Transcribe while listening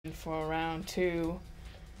before round 2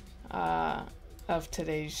 of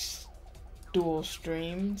today's dual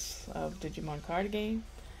streams of Digimon Card Game.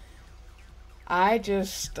 I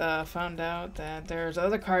just found out that there's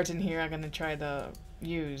other cards in here I'm going to try to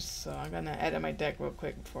use, so I'm going to edit my deck real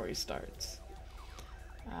quick before he starts.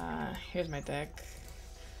 Here's my deck.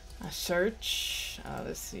 Search.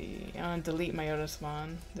 Let's see. I'm going to delete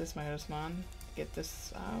Myotismon. This Myotismon. Get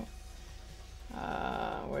this out.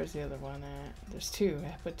 Where's the other one at? There's 2.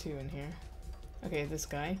 I put 2 in here. Okay, this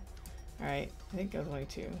guy. Alright, I think there's only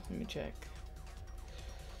 2. Let me check.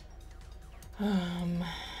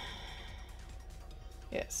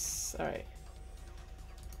 Yes, alright.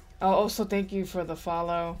 Oh, also thank you for the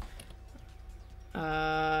follow.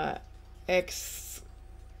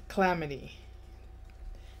 Exclamity.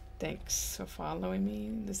 Thanks for following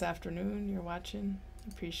me this afternoon. You're watching.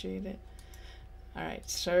 Appreciate it. Alright,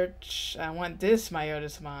 search. I want this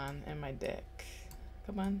Myotismon in my deck.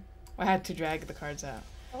 Come on. I had to drag the cards out.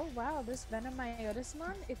 Oh wow, this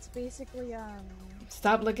VenomMyotismon, it's basically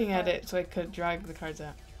Stop looking at it so I could drag the cards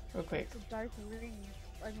out real quick. It's a dark ring.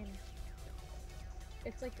 I mean,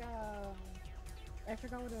 it's like I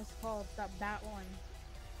forgot what it was called. That bat one.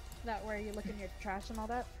 That where you look in your trash and all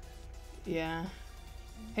that. Yeah.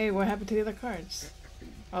 Hey, what happened to the other cards?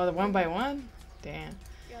 Oh, the 1 by 1? Damn.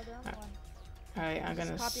 Yeah, they're on one. Alright, I'm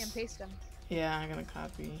gonna copy and paste them. Yeah, I'm gonna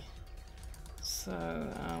copy. So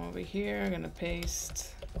over here, I'm gonna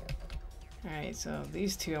paste. Alright, so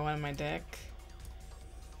these 2 I want in my deck.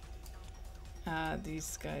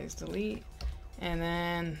 These guys delete. And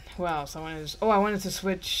then who else? I wanted to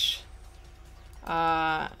switch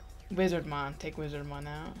Wizardmon. Take Wizardmon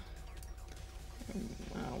out.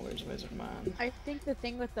 Where's Wizardmon? I think the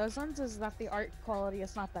thing with those ones is that the art quality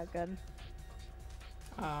is not that good.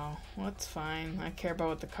 Oh, well, that's fine. I care about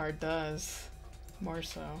what the card does, more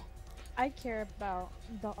so. I care about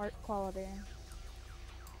the art quality.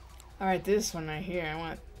 Alright, this one right here. I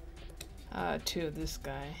want 2 of this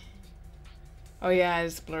guy. Oh yeah,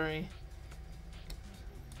 it's blurry.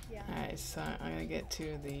 Yeah. Alright, so I'm gonna get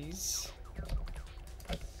 2 of these.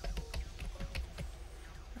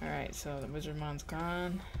 Alright, so the Wizardmon's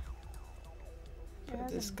gone. Put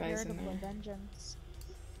this guy's in there. Vengeance.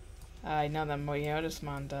 I know that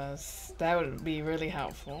Myotismon does. That would be really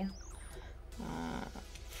helpful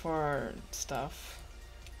for stuff.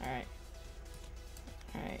 Alright.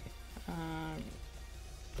 Alright.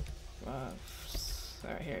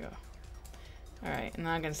 Alright, here we go. Alright,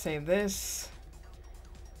 now I'm gonna save this.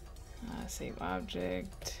 Save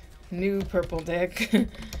object. New purple deck.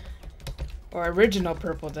 Or original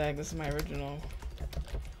purple deck. This is my original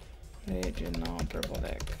purple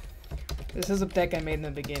deck. This is a deck I made in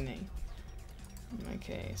the beginning.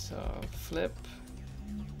 Okay, so flip.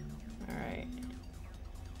 Alright.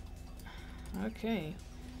 Okay.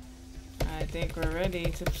 I think we're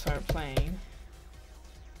ready to start playing.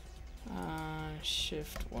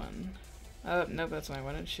 Shift 1. Oh, nope, that's what I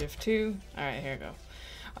wanted. Shift 2. Alright, here we go.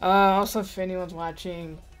 Also, if anyone's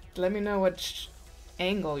watching, let me know which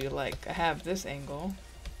angle you like. I have this angle.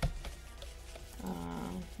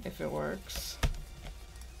 If it works.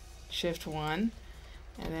 Shift 1.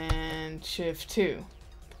 And then Shift 2.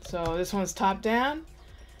 So this one's top down.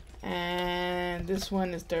 And this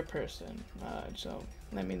one is third person. So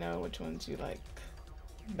let me know which ones you like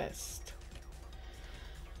best.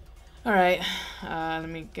 Alright, let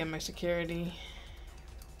me get my security.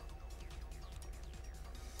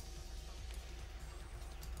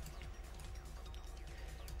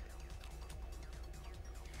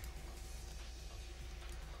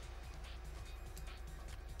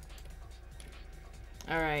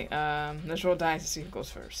 Alright, let's roll dice to see who goes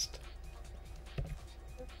first.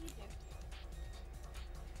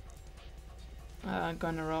 I'm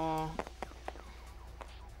gonna roll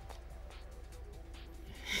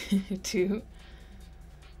 2,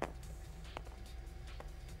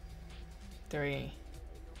 3.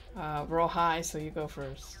 Roll high, so you go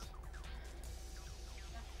first.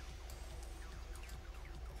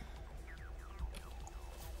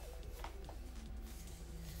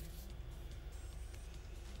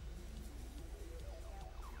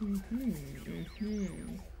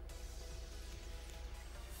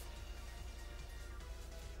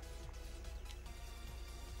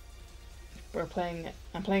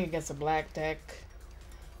 I'm playing against a black deck.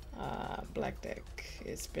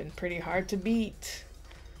 It's been pretty hard to beat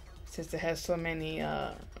since it has so many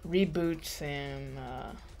reboots and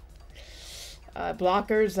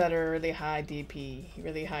blockers that are really high DP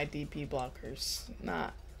blockers.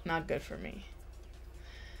 Not good for me.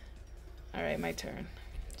 Alright, my turn.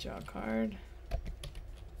 Draw a card.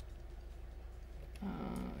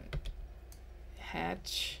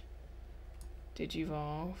 Hatch.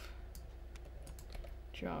 Digivolve.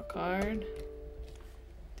 Draw a card.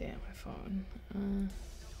 Damn, my phone.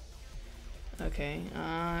 Okay,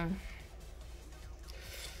 I'm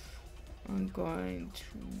going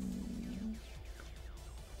to...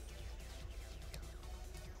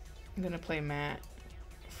 I'm gonna play Matt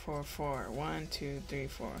for 4. 1, 2, 3,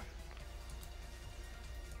 4.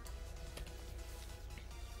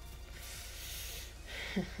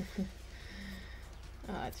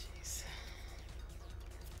 Ah, jeez.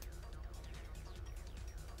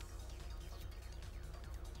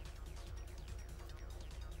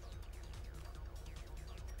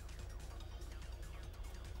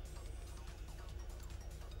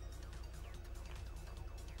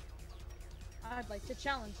 I'd like to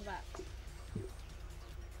challenge that.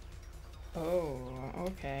 Oh,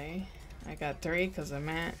 okay. I got 3 because I'm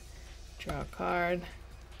at. Draw a card.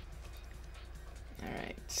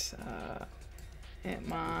 Alright,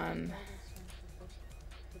 Impmon.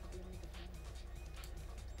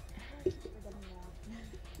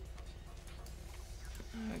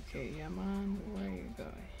 Okay, Yaamon, where are you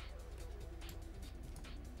going?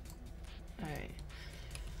 Alright.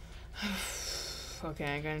 Okay,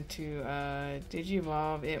 I'm going to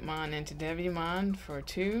Digivolve Impmon into Devimon for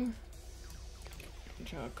 2.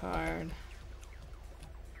 Draw a card.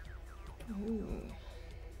 Ooh.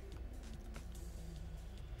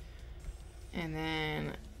 And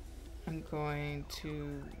then I'm going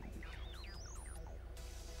to...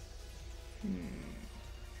 I'm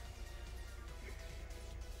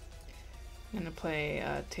gonna play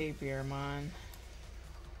Tapirmon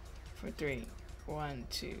for 3. 1,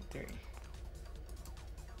 2, 3.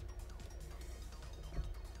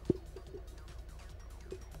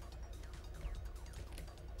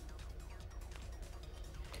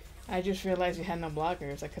 I just realized you had no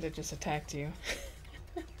blockers. I could have just attacked you.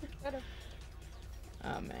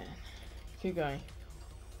 Oh man. Keep going.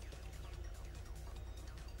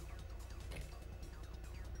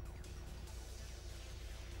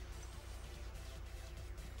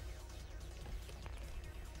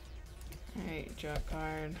 Alright, draw a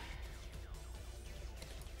card.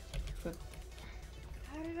 Put...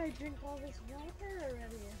 How did I drink all this water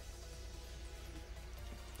already?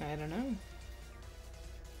 I don't know.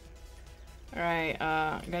 Alright,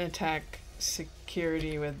 I'm gonna attack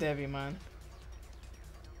security with Devimon.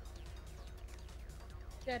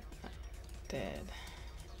 Dead. Dead.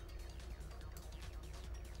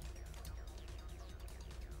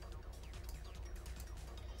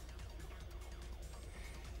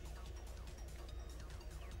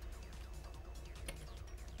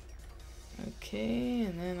 Okay,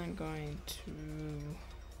 and then I'm going to...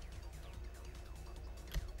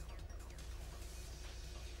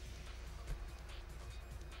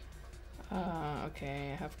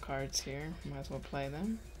 okay, I have cards here. Might as well play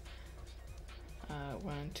them.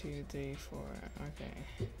 1, 2, 3, 4.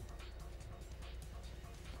 Okay.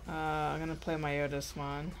 I'm gonna play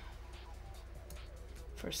Myotismon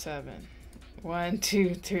for 7. 1,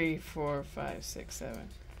 2, 3, 4, 5, 6, 7.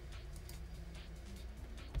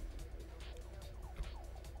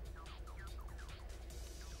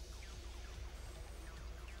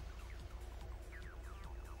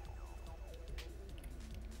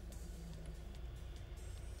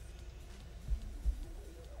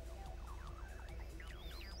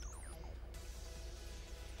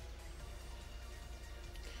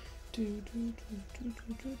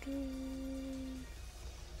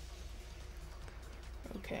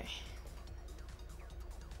 Okay.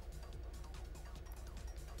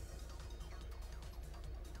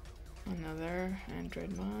 Another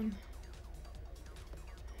Androidmon.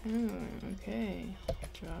 Oh, okay.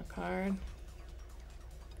 Draw a card.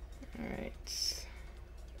 Alright.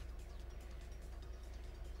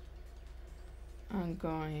 I'm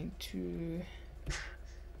going to...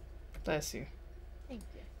 Bless you. Thank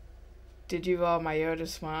you. Digivolve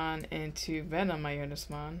Myotismon into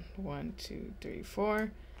VenomMyotismon. 1, 2, 3,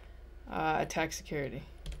 4. Attack security.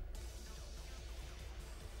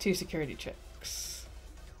 2 security checks.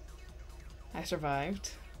 I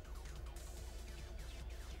survived.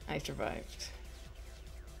 I survived.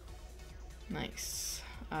 Nice.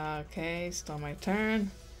 Okay, still my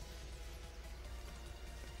turn.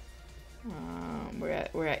 We're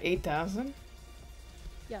at 8,000.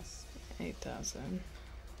 Yes. 8,000.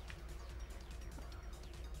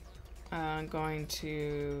 I'm going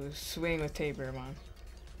to swing with Tapirmon.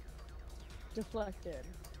 Deflected.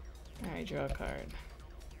 Alright, draw a card.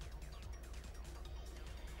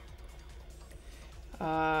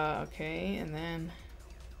 Okay, and then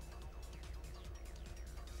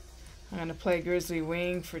I'm gonna play Grisly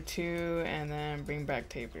Wing for 2 and then bring back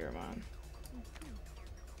Tapirmon.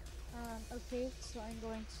 Okay, so I'm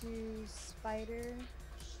going to spider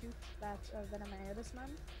shoot that VenomMyotismon.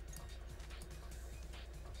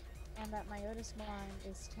 And that Myotismon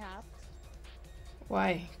is tapped.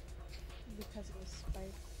 Why? Because it was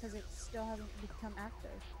spiked. Because it still hasn't become active.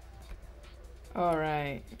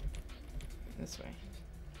 Alright. This way.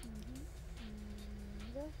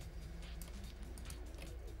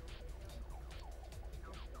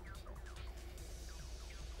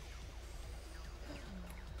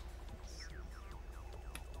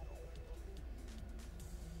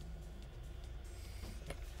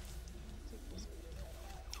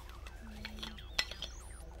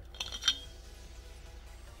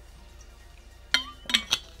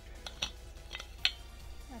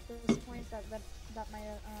 And at this point, that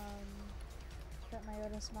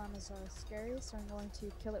Myotismon is scary, so I'm going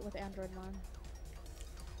to kill it with Androidmon.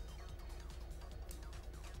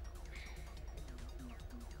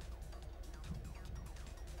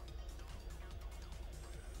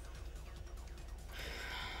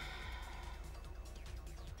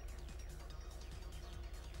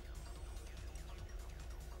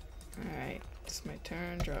 Alright, it's my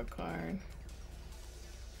turn. Draw a card.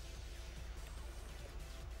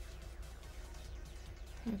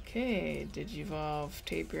 Okay, Digivolve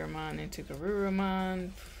Tapirmon into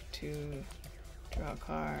Garurumon to draw a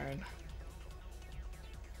card.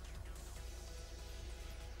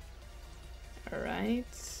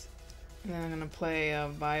 Alright, and then I'm gonna play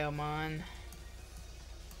a Vilemon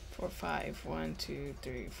for 5. 1, 2,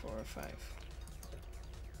 3, 4, 5.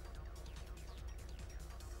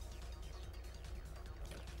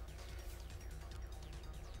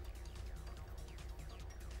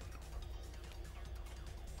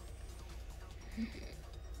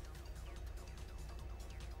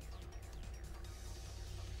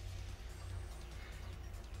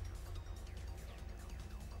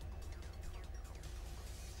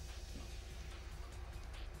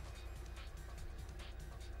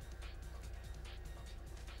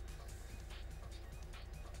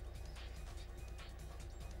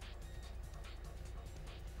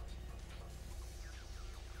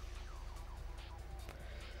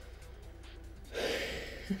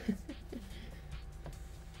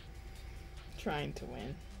 Trying to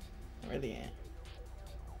win. Really am.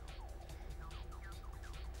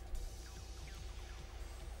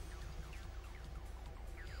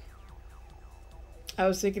 I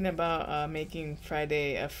was thinking about making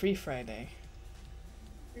Friday a free Friday.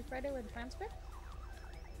 Free Friday with transcript?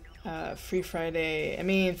 Free Friday. I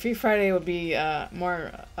mean, free Friday would be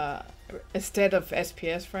more instead of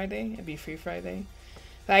SPS Friday, it'd be free Friday.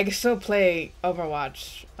 But I can still play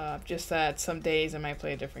Overwatch. Just that some days I might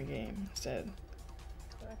play a different game instead.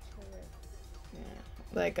 Yeah.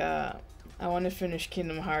 Like I want to finish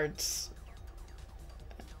Kingdom Hearts.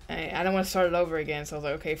 I don't want to start it over again, so I was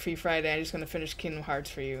like, okay, free Friday, I'm just going to finish Kingdom Hearts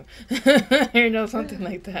for you. You know, something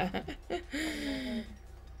like that.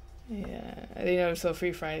 Yeah, you know, so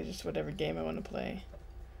free Friday, just whatever game I want to play.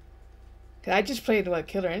 Cause I just played,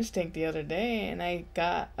 Killer Instinct the other day, and I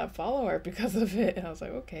got a follower because of it. And I was like,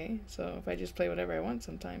 okay, so if I just play whatever I want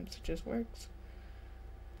sometimes, it just works.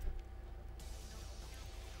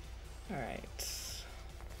 Alright.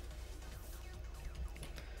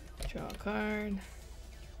 Draw a card.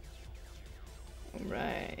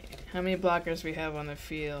 Right. How many blockers we have on the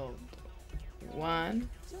field? 1,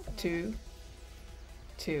 2,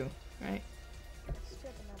 2, right?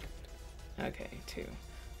 Okay, 2.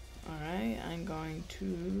 Alright, I'm going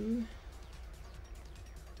to...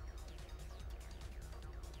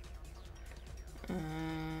 Take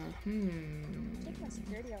my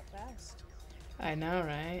security out fast. I know,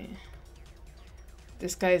 right?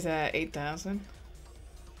 This guy's at 8,000.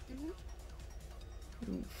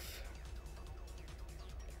 Oof.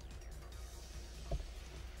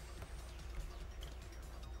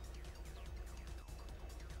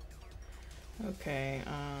 Okay,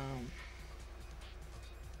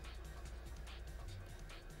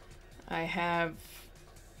 I have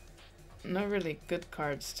not really good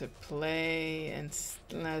cards to play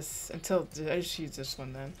until I just use this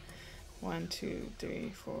one then. 1, 2, 3,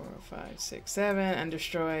 4, 5, 6, 7, and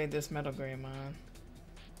destroy this MetalGarurumon.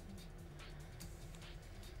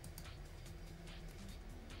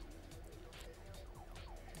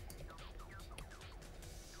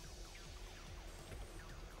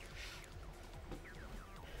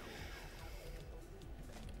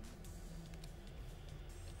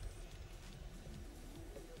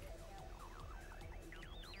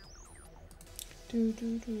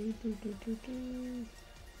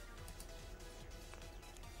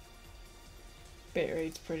 Bit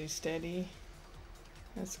rate's pretty steady.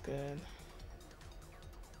 That's good.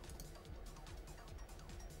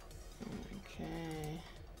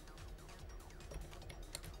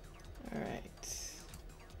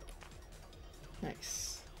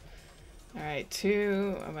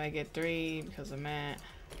 2. I might get 3 because of Matt.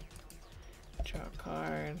 Draw a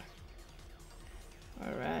card.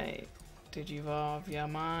 Alright. Digivolve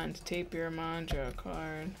Yaamon to Tapirmon. Draw a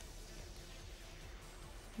card.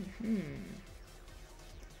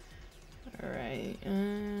 Alright.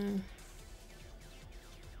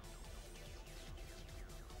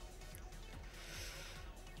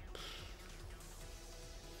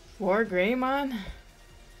 WereGarurumon?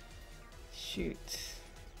 Shoot.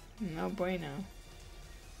 No bueno.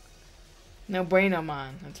 No bueno,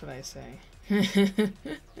 man. That's what I say.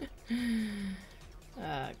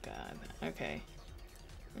 Oh, God. Okay.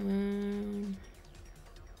 I'm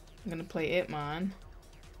gonna play Impmon.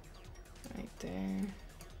 Right there.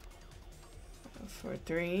 For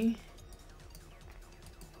 3.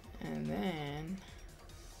 And then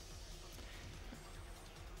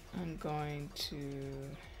I'm going to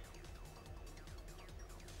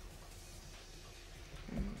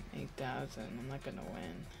 8,000. I'm not gonna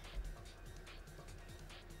win.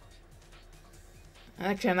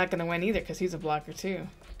 Actually, I'm not gonna win either because he's a blocker too.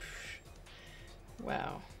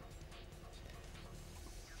 Wow.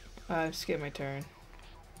 Skip my turn.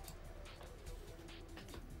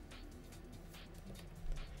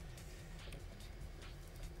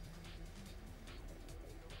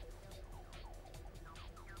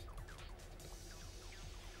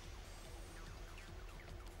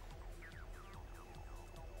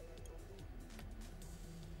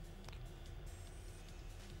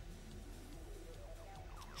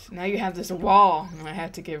 So now you have this wall I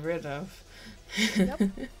have to get rid of. Yep.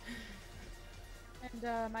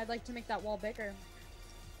 And I'd like to make that wall bigger.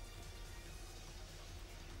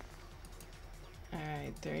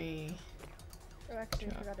 Alright, 3. Oh, actually,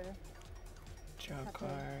 I forgot to Draw a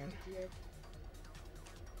card.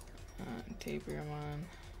 Tapirmon.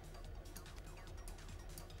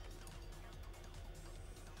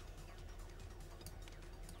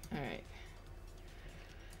 Alright.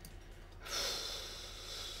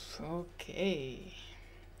 Okay.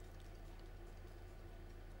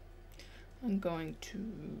 I'm going to,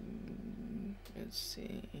 let's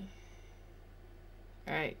see.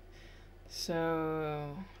 Alright.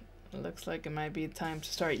 So it looks like it might be time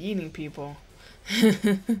to start eating people.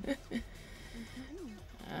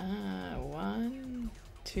 1,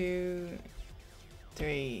 2,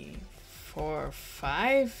 3, 4,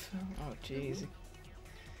 5. Oh jeez.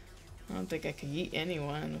 I don't think I can eat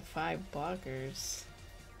anyone with 5 blockers.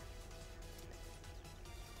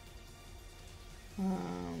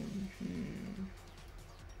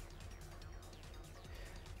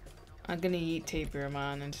 I'm gonna eat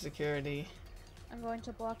Tapirmon into security. I'm going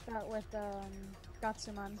to block that with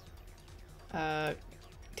Gatsumon.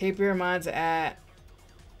 Tapirmon's at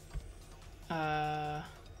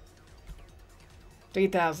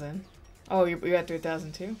 3,000. Oh, you're at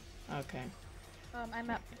 3,000 too? Okay. I'm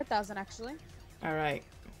at 4,000 actually. Alright.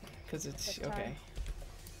 Because it's okay.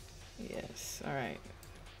 Yes, alright.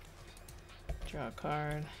 Draw a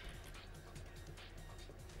card.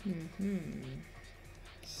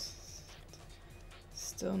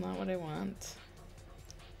 Still not what I want.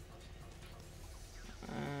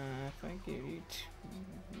 If I give you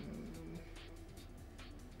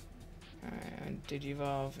 2. Alright,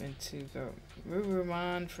 Digivolve into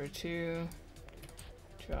Garurumon for 2.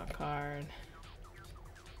 Draw a card.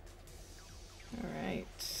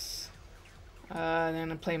 Alright. Then I'm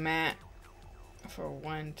gonna play Matt for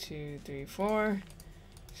 1, 2, 3, 4.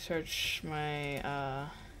 Search my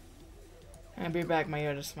I'll be back my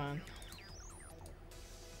Myotismon.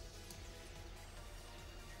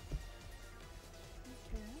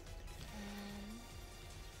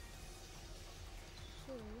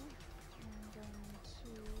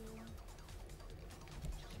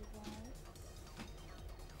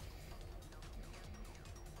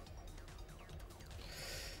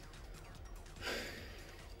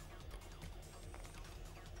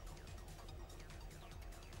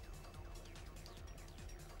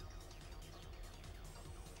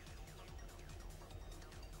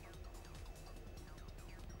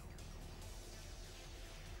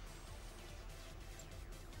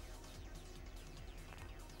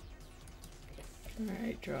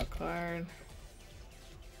 Alright, draw a card.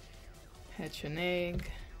 Hatch an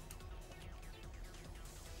egg.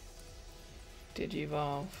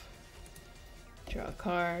 Digivolve. Draw a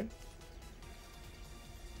card.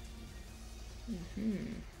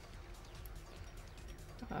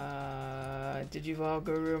 Digivolve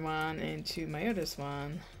Garurumon into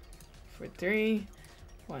Myotismon for 3.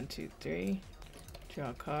 1, 2, 3. Draw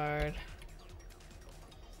a card.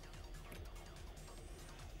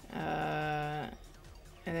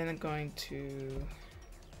 And then I'm going to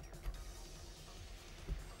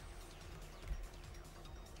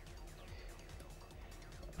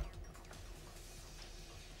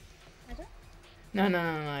No, no,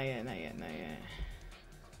 no, not yet, not yet, not yet.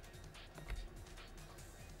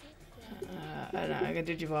 I don't know, I can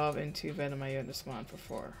Digivolve into VenomMyotismon for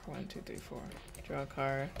 4. 1, 2, 3, 4. Draw a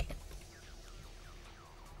card.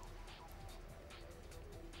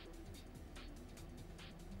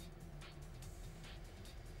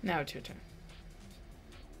 Now it's your turn.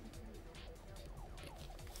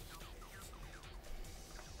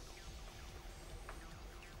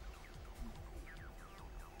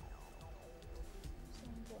 So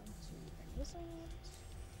I'm going to bring this out.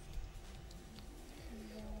 And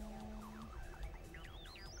then...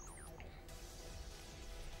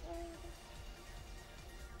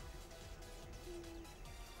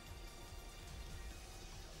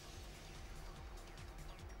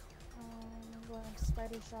 I'm going to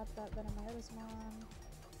spider shot that VenomMyotismon.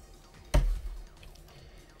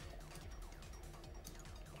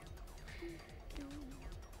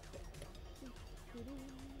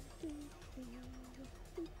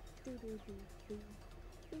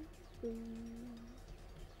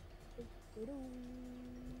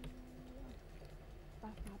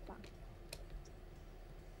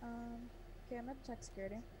 Okay, I'm at tech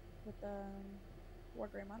security with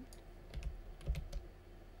WereGarurumon.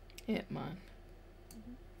 Impmon.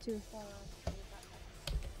 2 for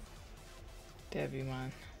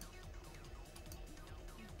Devimon.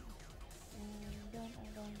 and then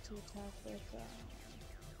I'm going to attack with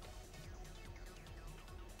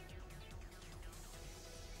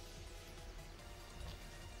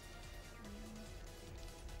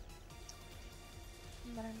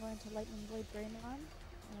and then I'm going to Lightning Blade Greymon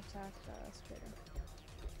and attack Spider.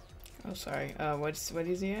 Oh, sorry. What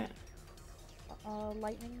is he at?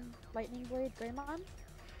 Lightning Blade Greymon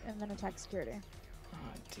and then attack security. Oh,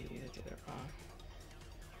 dude, I did it wrong.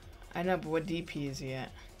 I know, but what DP is he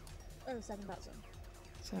at? Oh, 7,000.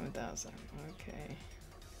 7,000. Okay.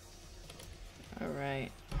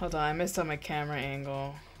 Alright. Hold on, I messed up my camera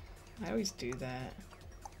angle. I always do that.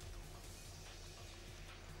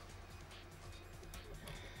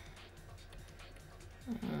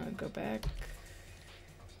 Go back.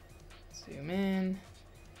 Zoom in.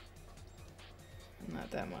 Not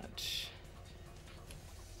that much.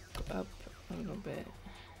 Go up a little bit.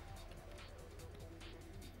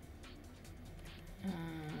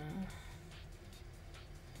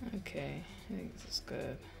 Okay, I think this is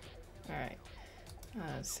good. Alright.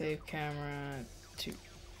 Save camera 2.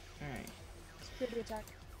 Alright. Security attack.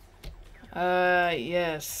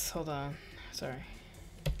 Yes. Hold on. Sorry.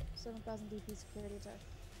 7,000 DP security attack.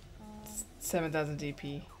 7,000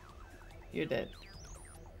 DP. You're dead.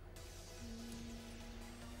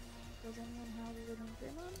 Does anyone have a living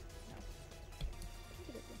Greymon? No.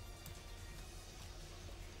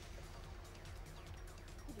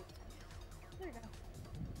 There you go.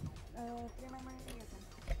 Greymon right here.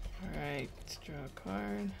 Alright, let's draw a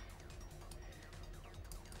card.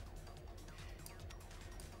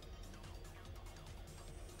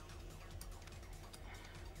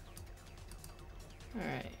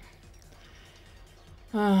 Alright.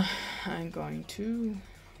 I'm going to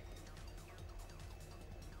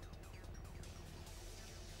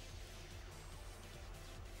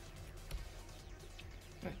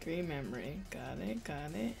a 3 memory. Got it,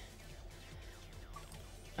 got it.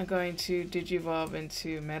 I'm going to Digivolve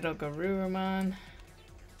into MetalGarurumon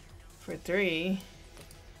for 3.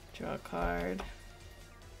 Draw a card.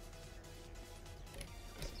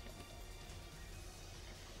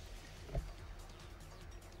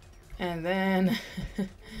 And then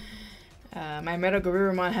my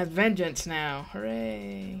MetalGarurumon has vengeance now.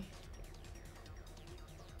 Hooray!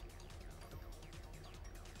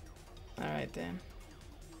 Alright then.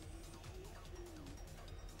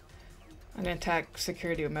 I'm gonna attack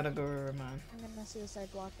security with MetalGarurumon. I'm gonna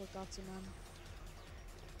suicide block with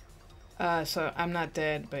Gabumon. So I'm not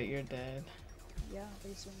dead, but you're dead. Yeah, at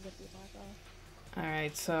least you can get the attack off.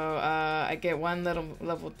 Alright, so I get 1 little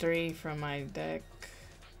level 3 from my deck.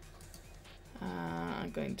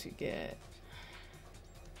 I'm going to get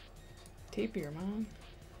Tapirmon.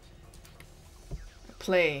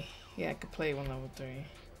 Play. Yeah, I could play 1 level 3.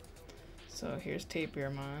 So here's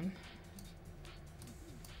Tapirmon.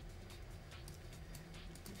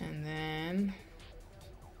 And then,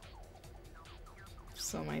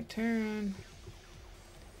 so my turn.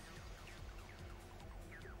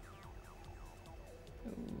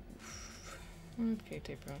 Oof. Okay,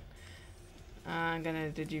 Tapirmon. I'm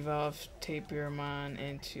gonna Digivolve Tapirmon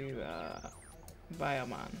into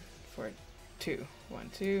Vilemon for 2. 1,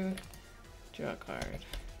 2. Draw a card.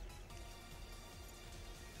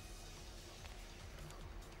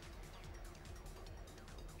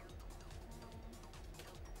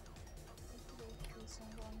 So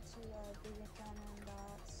I'm going to Digimon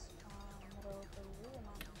middle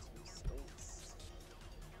Garurumon into space.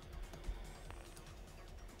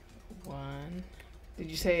 1. Did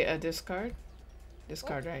you say a discard?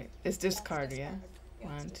 Discard, right? It's discard, yeah. Yeah,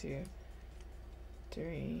 1, 2, 3.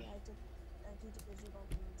 I do Digivolve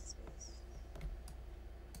him into space.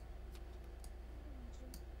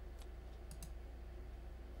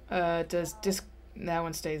 Does disc that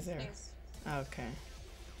one stays there? Space. Okay.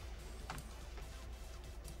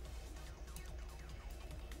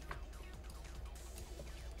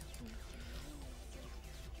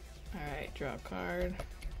 Alright, draw a card.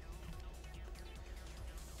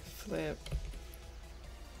 Flip.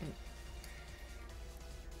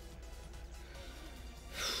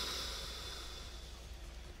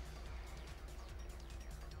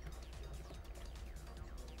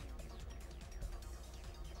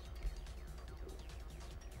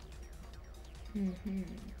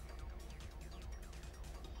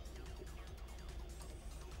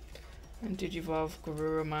 And Digivolve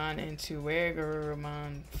Garurumon into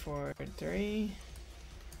WereGarurumon for 3.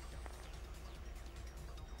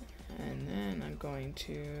 And then I'm going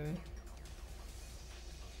to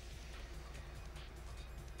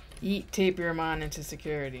eat Tapirmon into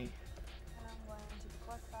security. And I'm going to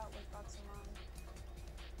deflect that with Gabumon.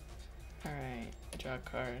 Alright, draw a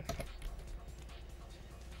card.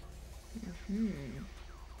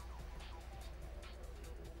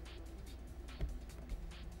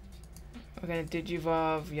 We're gonna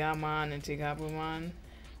Digivolve Yaamon into Gabumon.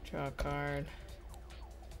 Draw a card.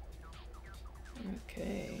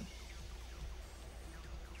 Okay.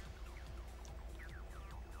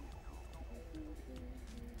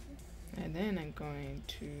 And then I'm going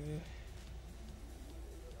to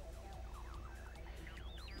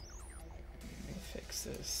let me fix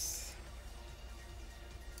this.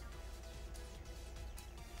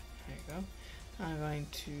 There you go. I'm going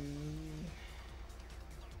to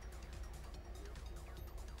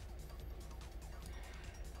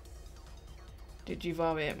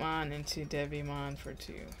Digivolve Impmon into Devimon for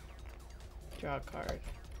 2. Draw a card.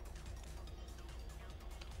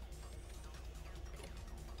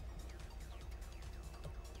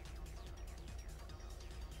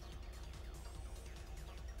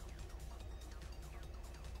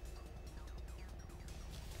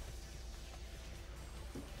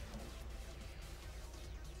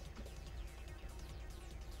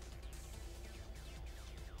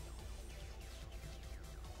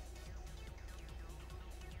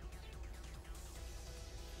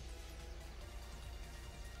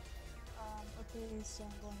 Okay, so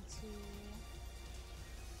I'm going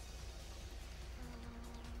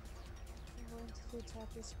to attack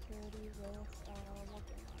the security with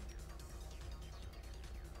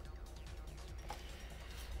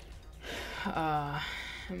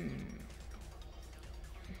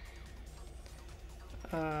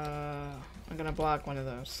I'm gonna block one of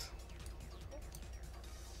those.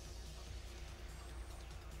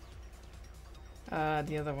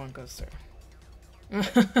 The other one goes through.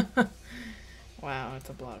 Wow, it's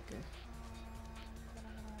a blocker. then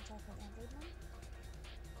I'm gonna attack with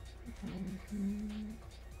Androidmon.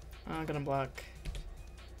 I'm gonna block.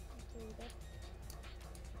 Okay, that.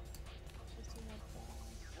 Just to have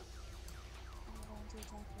I'm going to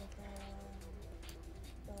attack with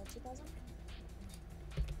the 2000.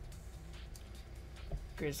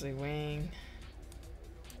 Grisly Wing.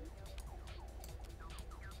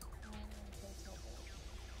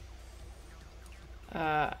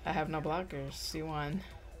 I have no blockers. C1.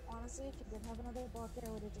 Honestly, if you didn't have another blocker, I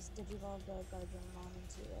would have just Digivolved the Garurumon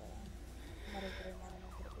into MetalGarurumon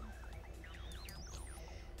and put it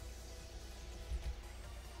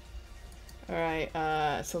in.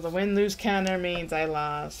 Alright, so the win-lose counter means I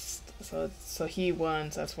lost. So he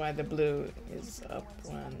won, so that's why the blue is up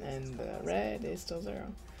 1 and the red is still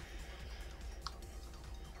 0.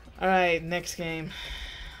 Alright, next game.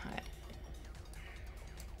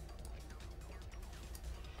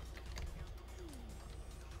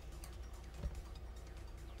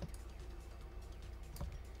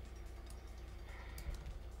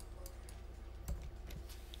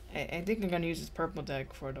 I think I'm gonna use this purple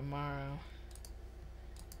deck for tomorrow.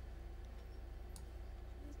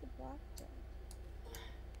 Use the black deck.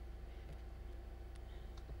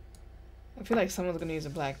 I feel like someone's gonna use a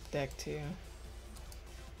black deck too.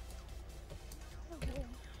 Okay.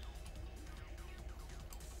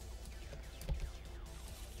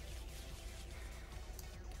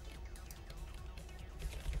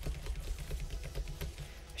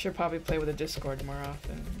 Should probably play with a Discord more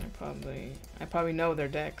often. I probably know their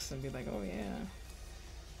decks and be like, oh yeah.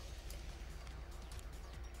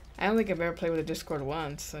 I don't think I've ever played with a Discord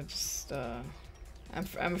once. I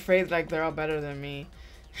I'm afraid like they're all better than me,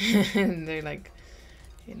 and they're like,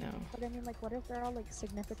 you know. But I mean, like, what if they're all like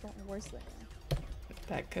significantly worse than you?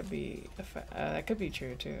 That could be that could be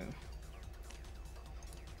true too.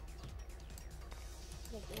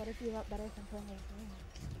 Like, what if you got better from playing with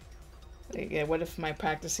me? Like, yeah, what if my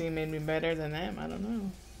practicing made me better than them? I don't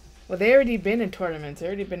know. Well, they already been in tournaments. They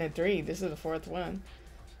already been in 3. This is the 4th one,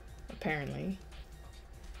 apparently.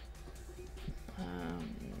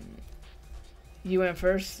 You went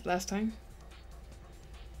first last time?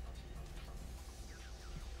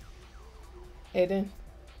 Aiden?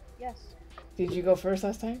 Yes. Did you go first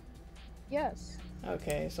last time? Yes.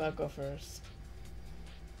 Okay, so I'll go first.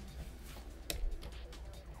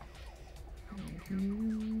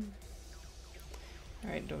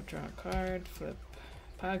 Alright, don't draw a card. Flip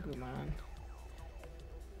Pagumon.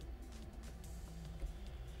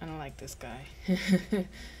 I don't like this guy.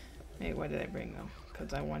 Hey, why did I bring them?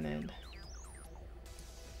 Because I wanted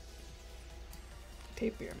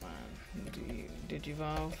Tapirmon. Did you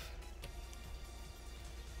evolve?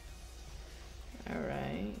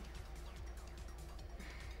 Alright.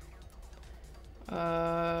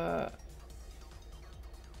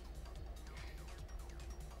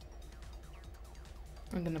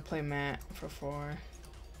 I'm gonna play Matt for 4.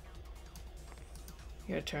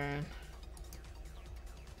 Your turn.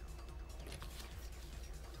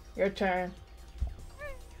 Your turn.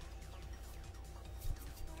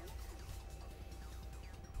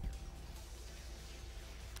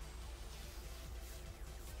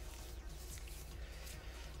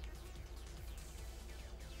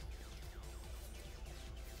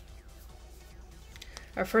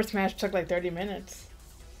 Our first match took like 30 minutes.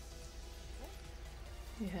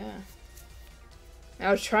 Yeah.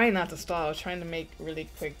 I was trying not to stall. I was trying to make really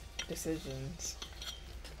quick decisions.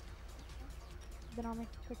 Then I'll make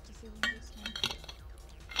a quick decision this time.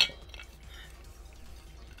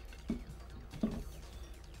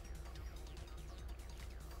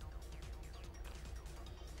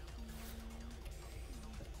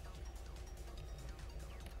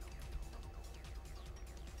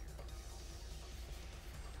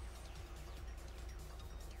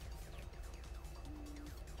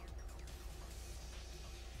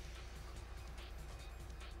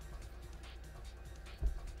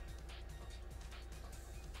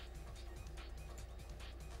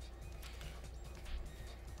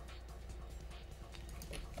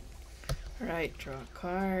 Alright, draw a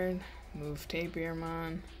card. Move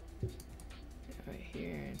Tapirmon. Right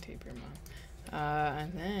here, Tapirmon.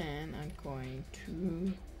 And then I'm going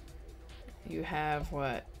to... You have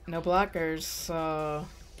what? No blockers, so...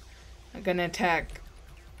 I'm gonna attack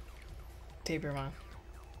Tapirmon.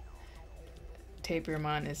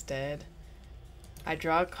 Tapirmon is dead. I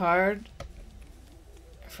draw a card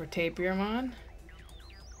for Tapirmon.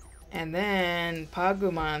 And then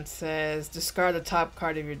Pagumon says discard the top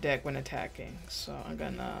card of your deck when attacking. So I'm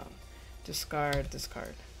gonna discard this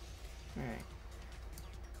card. Alright.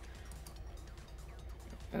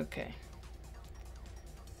 Okay.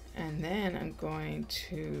 And then I'm going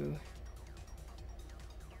to...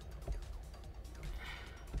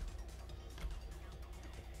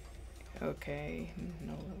 Okay.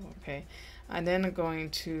 No, okay. And then I'm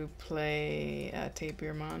going to play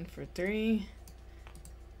Tapirmon for 3.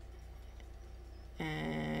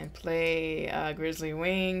 And play Grisly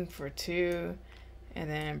Wing for 2. And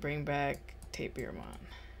then bring back Tapirmon.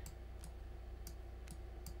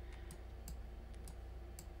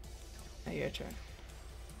 Now your turn.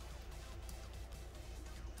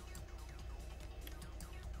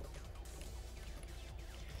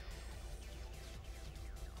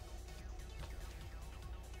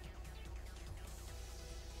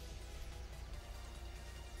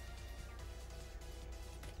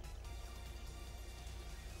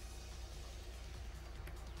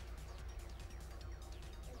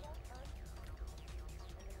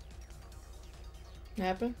 What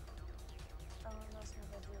happened?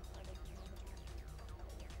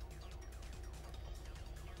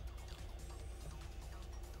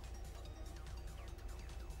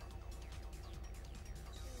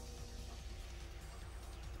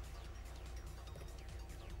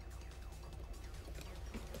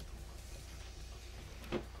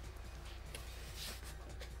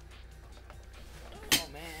 Oh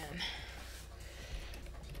man.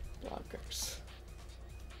 Blockers.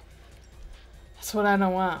 That's what I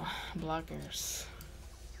don't want. Blockers.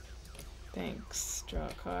 Thanks. Draw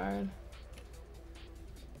a card.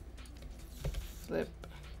 Flip.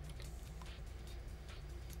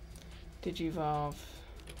 Digivolve.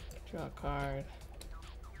 Draw a card.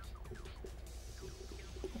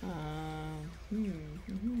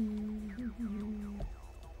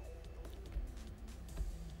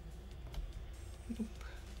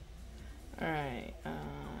 Alright,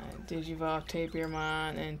 Digivolve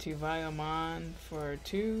Tapirmon into Vilemon for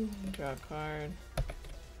 2. Draw a card.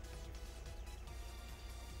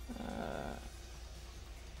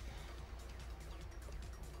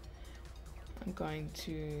 I'm going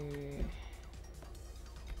to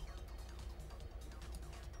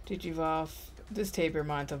Digivolve this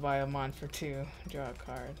Tapirmon to Vilemon for 2. Draw a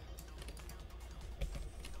card.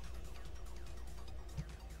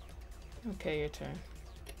 Okay, your turn.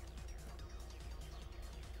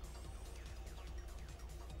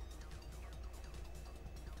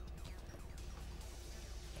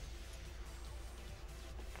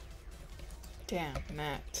 Damn,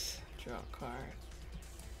 Matt. Draw a card.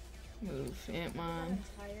 Move Impmon.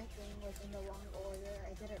 The entire thing was in the wrong order.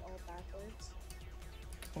 I did it all backwards.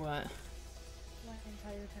 What? My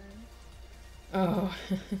entire turn. Oh.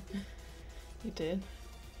 You did?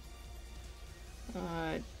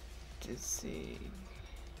 Let's see.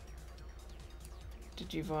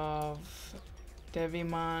 Digivolve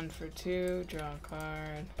Devimon for 2. Draw a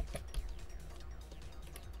card.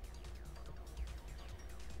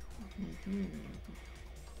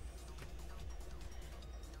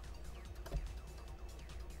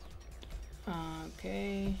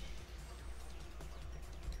 Okay.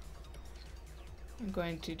 I'm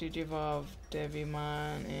going to Digivolve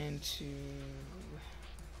Devimon into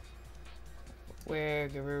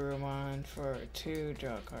WereGarurumon for 2.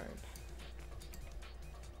 Draw a card.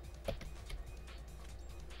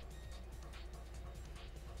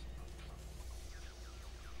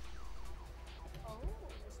 Oh,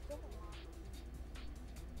 this Devimon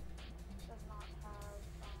does not have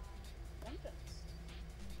vengeance.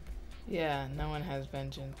 Yeah, no one has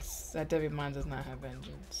vengeance. That Devimon does not have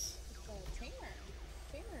vengeance.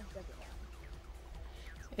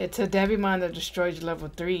 It's a Devimon that destroys level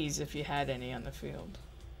 3s if you had any on the field.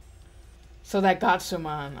 So that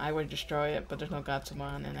Gatsumon, I would destroy it, but there's no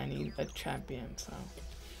Gatsumon and I need a champion, so.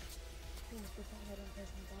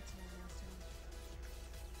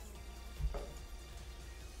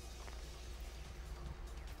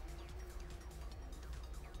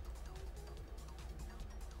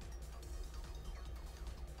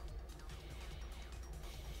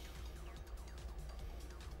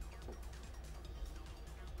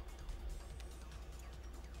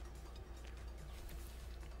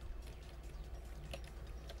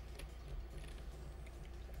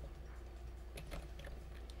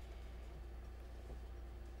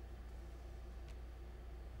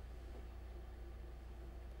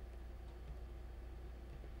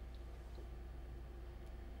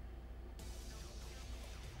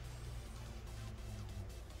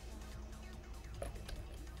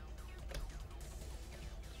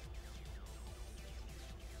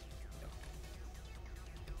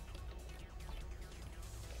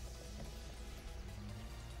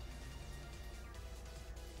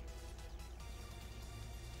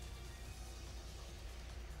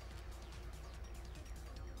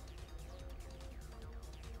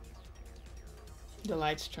 The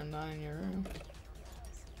lights turned on in your room.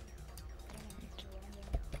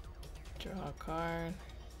 Draw a card.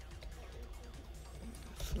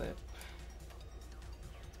 Flip.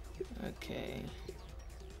 Okay.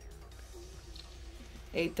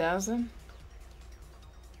 8,000?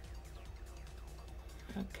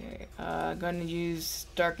 Okay. Gonna use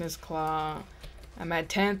Darkness Claw. I'm at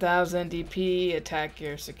 10,000 DP. Attack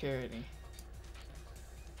your security.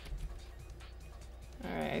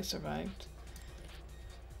 Alright, I survived.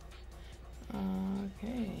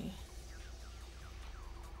 Okay.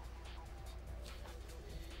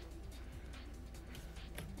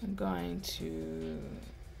 I'm going to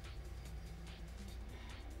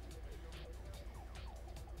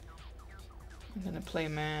play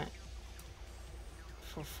Matt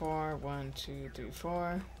for 4. 1, 2, 3,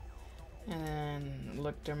 4. And then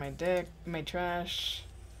look through my deck, my trash.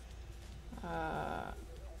 I'm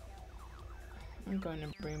going to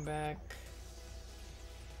bring back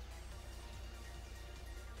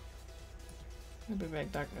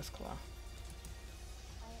Darkness Claw. I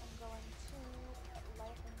am going to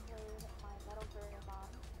Lightning Blade my MetalGarurumon.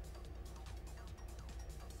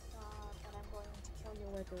 And I'm going to kill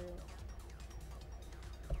your WereGarurumon.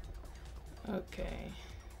 Okay.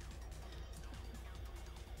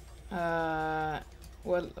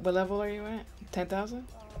 What level are you at? 10,000?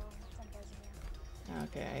 10,000.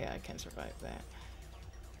 Okay, I can survive that.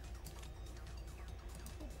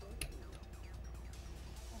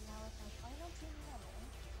 And now with my final team member,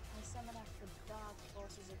 I summon up the dark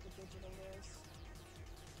forces of the digital race.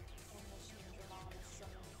 And Machine Dramon is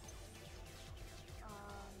summoned.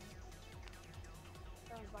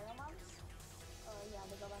 Those Vilemons? Yeah,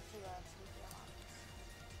 they go back to Yaamon.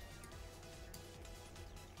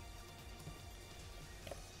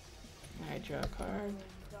 Alright, draw a card.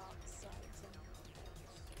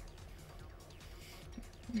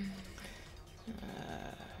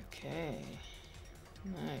 Okay.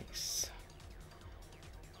 Nice.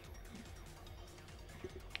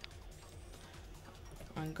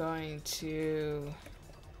 I'm going to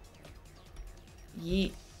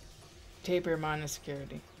yeet Tapirmon to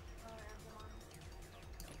security.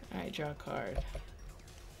 Alright, draw a card.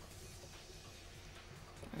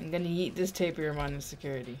 I'm gonna yeet this Tapirmon to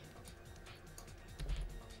security.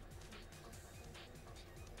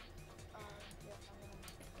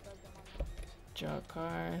 Draw a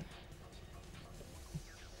card.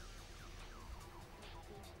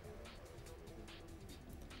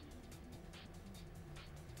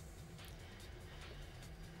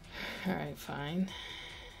 Alright, fine.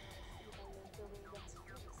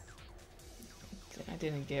 I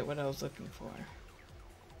didn't get what I was looking for.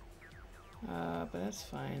 But that's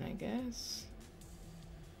fine, I guess.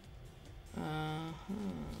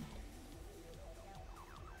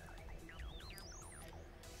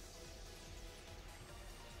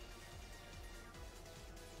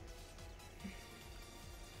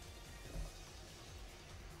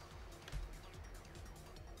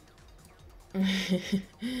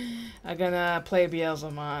 I'm gonna play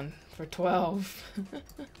Beelzemon for 12.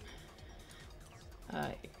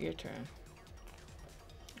 Your turn.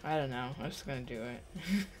 I don't know. I'm just gonna do it.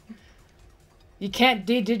 You can't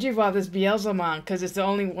de-digivolve this Beelzemon because it's the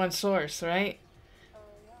only one source, right?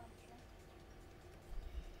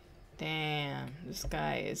 Damn, this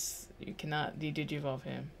guy is... You cannot de-digivolve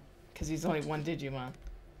him because he's only one Digimon.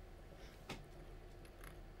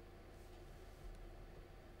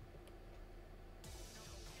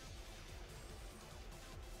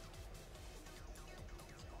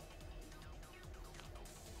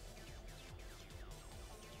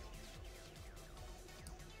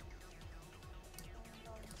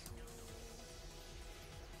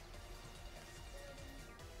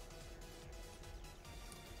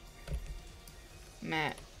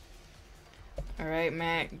 Matt. Alright,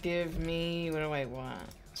 Matt, give me... What do I want?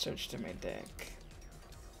 Search through my deck.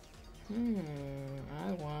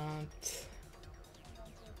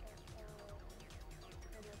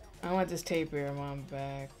 I want this Tapirmon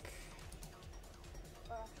back.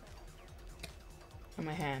 On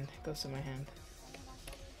my hand. It goes to my hand.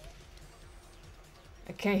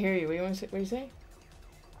 I can't hear you. What do you want to say? What do you say?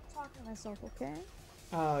 I'm talking to myself, okay?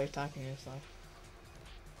 Oh, you're talking to yourself.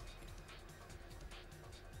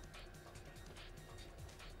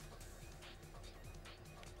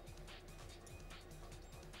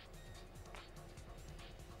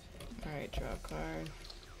 Alright, draw a card.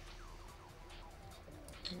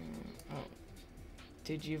 Oh.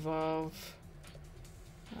 Digivolve.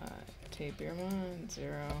 Tapirmon,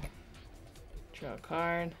 0. Draw a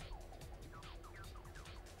card.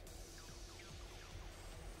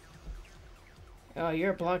 Oh,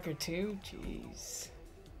 you're a blocker too? Jeez.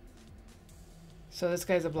 So this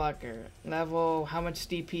guy's a blocker. Level, how much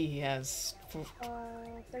DP he has?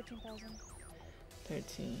 13,000.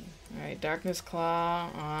 13. Alright, Darkness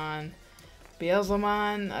Claw on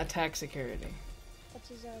Beelzemon, attack security. What's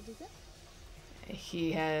his DP?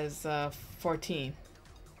 He has 14.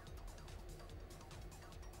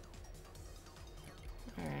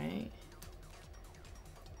 Alright.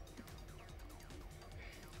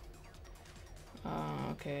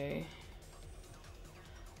 Okay.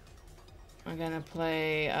 I'm gonna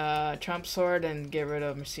play Trump Sword and get rid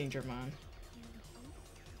of Messengermon.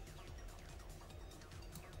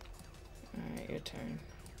 Alright, your turn.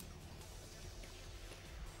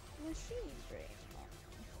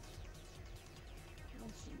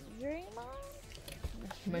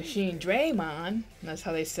 Machine Draymon? That's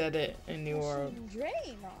how they said it in New World.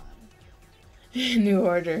 New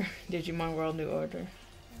Order. Digimon World New Order.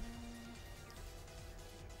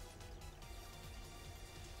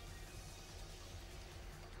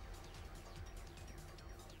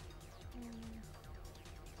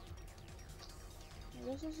 I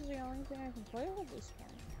guess this is the only thing I can play with this one.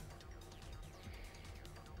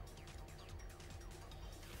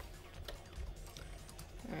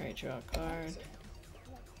 Alright, draw a card.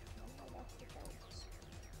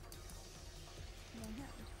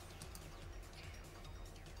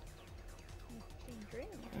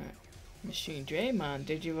 Machine Draymon.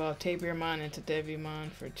 Digivolve Tapirmon into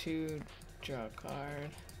Devimon for 2. Draw a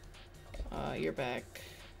card. You're back.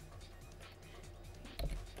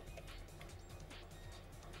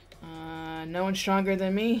 No one stronger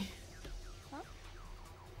than me? Huh?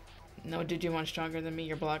 No Digimon stronger than me?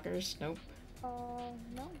 Your blockers? Nope.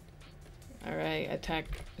 No. Alright, attack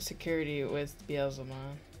security with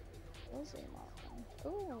Beelzemon.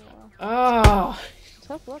 Ooh. Oh,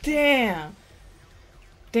 Tough luck. damn.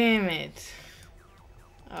 Damn it.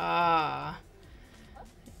 Ah.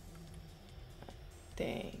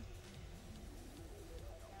 Dang.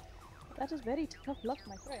 That is very tough luck,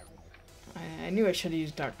 my friend. I knew I should have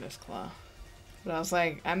used Darkness Claw. But I was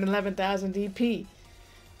like, I'm 11,000 DP.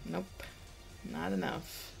 Nope. Not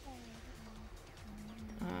enough.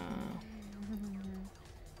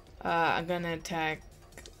 I'm gonna attack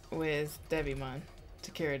with Devimon.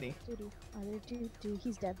 Security.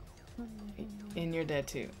 He's dead. And you're dead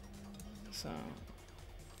too. So.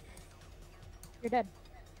 You're dead.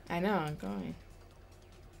 I know, I'm going.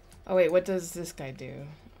 Oh wait, what does this guy do?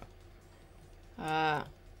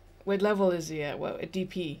 What level is he at? What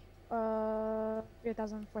DP?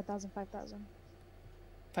 3,000, 4,000, 5,000.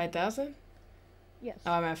 5,000? Yes.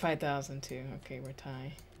 Oh, I'm at 5,000 too. Okay, we're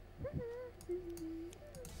tied.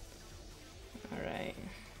 Alright.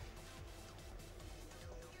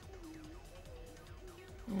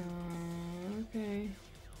 Okay.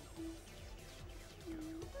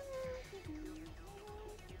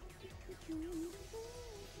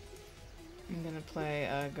 I'm gonna play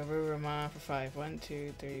Garurumon for 5. 1,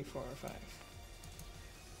 2, 3, 4, 5.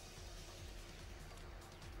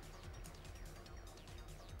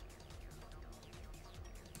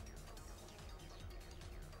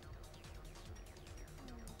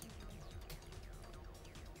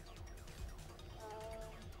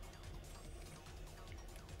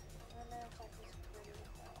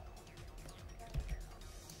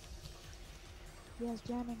 Yes,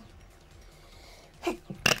 jamming.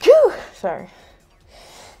 Sorry.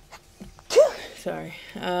 Sorry.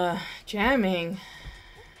 Jamming.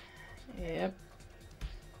 Yep.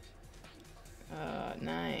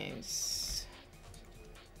 Nice.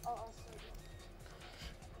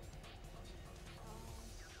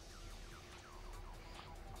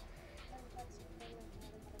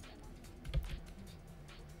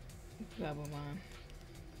 Gabumon.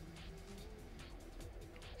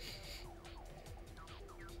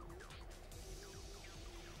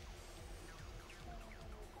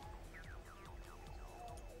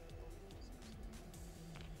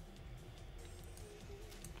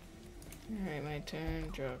 Alright, my turn.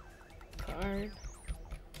 Draw a card.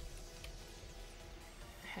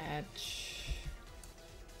 Hatch.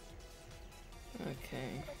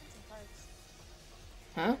 Okay.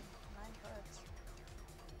 Huh? 9 cards.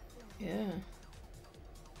 Yeah.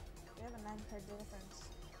 We have a 9 card difference.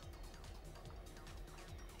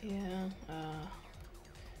 Yeah.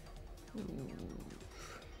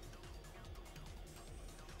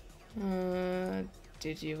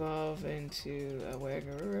 Digivolve into a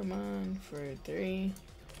WereGarurumon for 3.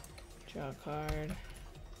 Draw a card.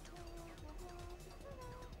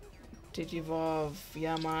 Digivolve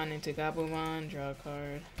Yaamon into Gabumon. Draw a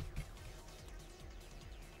card.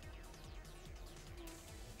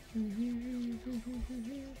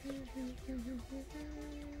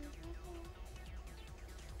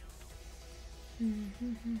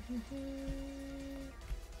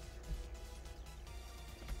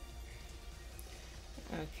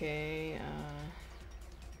 Okay,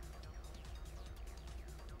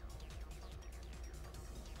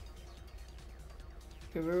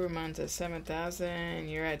 Garurumon's at 7,000,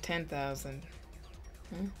 you're at 10,000.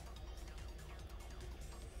 Huh?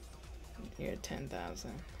 You're at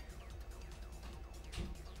 10,000.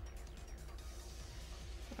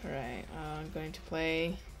 Alright, I'm going to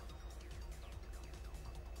play...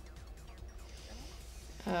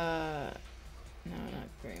 no, not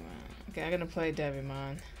Greymon. Okay, I'm gonna play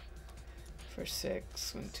Devimon for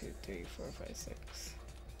 6. 1, 2, 3, 4, 5, 6.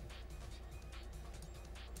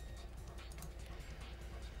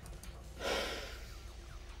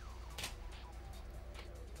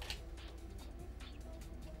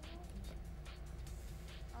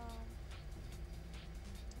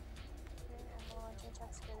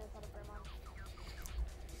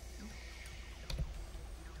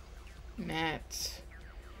 Matt.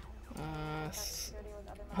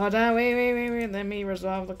 Hold on, wait. Let me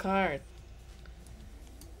resolve the card.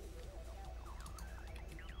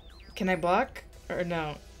 Can I block? Or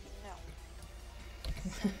no? No.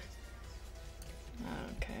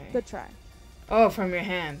 Okay. Good try. Oh, from your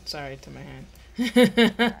hand. Sorry, to my hand.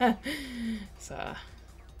 So. I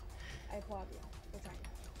applaud you. Good trying.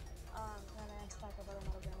 Then I attack with other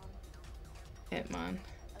MetalGarurumon. Impmon. And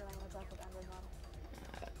then I'm gonna attack with Endermon.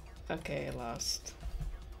 Okay, I lost.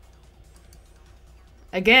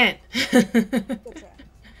 Again! Good try.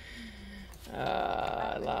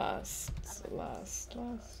 Lost.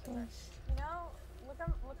 You know, look at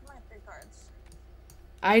my 3 cards.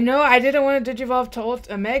 I know, I didn't want to digivolve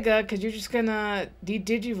to Omega because you're just gonna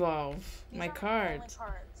de-digivolve my cards. These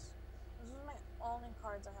are my only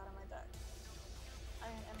cards I had in my deck. I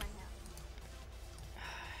mean, in my hand.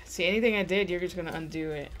 See, anything I did, you're just gonna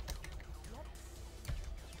undo it.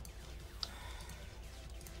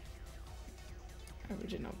 Yep.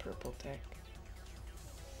 Original purple deck.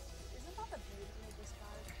 Isn't that the beauty of this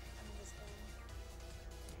card? I mean, this game.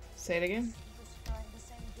 Say it again? Just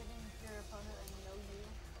saying, giving your opponent a no you.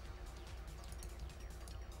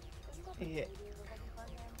 Isn't that the Yeah. beauty of the card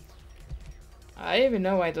game? I didn't even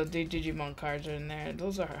know why those Digimon cards are in there.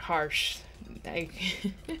 Those are harsh.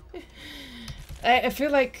 I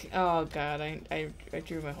feel like, oh god, I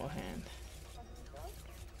drew my whole hand.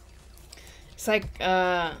 It's like,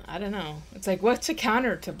 I don't know. It's like, what's a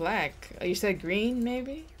counter to black? You said green,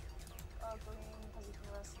 maybe? Green, because you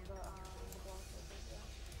can rest the blockers,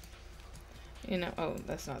 yeah. You know, oh,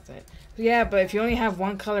 that's not that. Yeah, but if you only have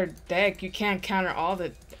one colored deck, you can't counter all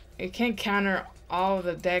the, it can't counter all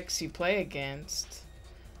the decks you play against.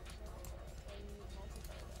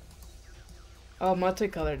 Oh,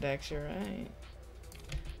 multicolored decks, you're right.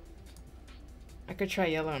 I could try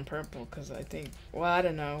yellow and purple, because I think, well, I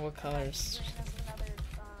don't know what colors. Green is another,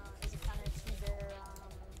 is a counter to their,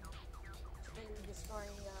 to destroying,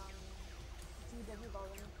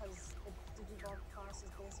 de-digivolving, because the digivolve cost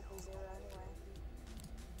is basically 0 anyway.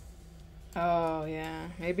 Oh, yeah.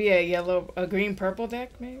 Maybe a green-purple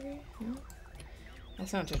deck, maybe? Yeah. That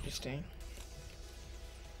sounds interesting.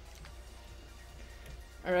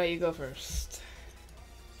 Alright, you go first.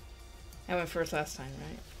 I went first last time,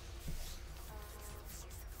 right?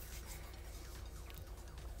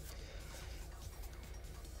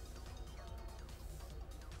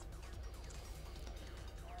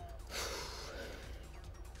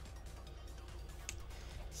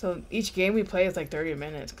 So each game we play is like 30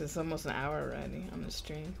 minutes because it's almost an hour already on the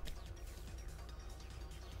stream.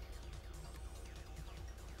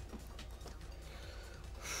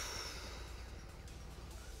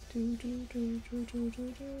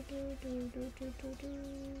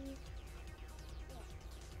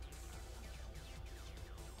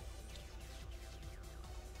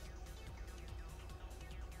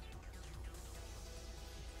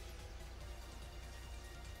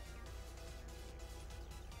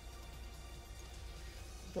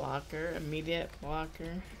 Blocker, immediate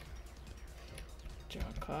blocker. Draw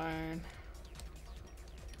a card.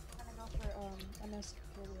 I'm gonna go for MS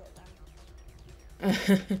really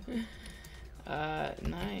hit them.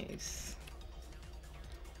 Nice.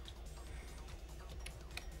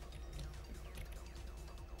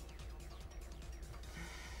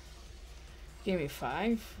 Gave me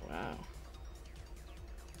 5? Wow.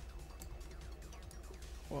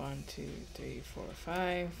 1, 2, 3, 4,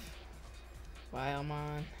 5.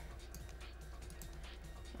 Vilemon.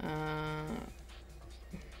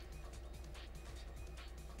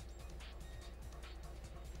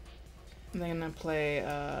 I'm gonna play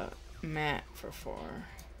Matt for 4.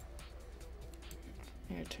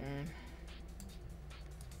 Your turn.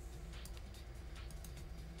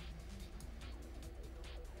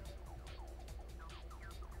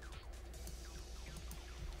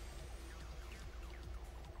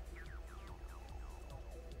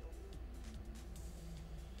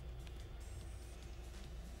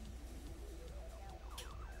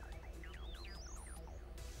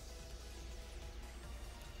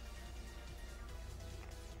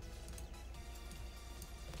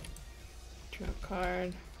 Draw a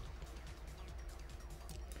card.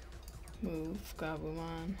 Move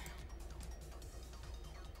Gabumon.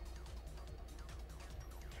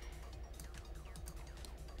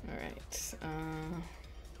 Alright,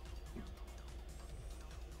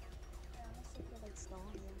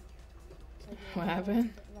 what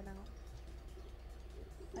happened?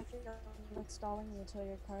 I feel like stalling you until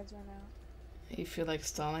your cards run out. You feel like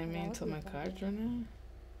stalling me until my cards run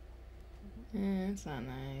out? It's not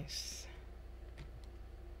nice.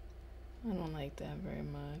 I don't like that very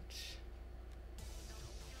much.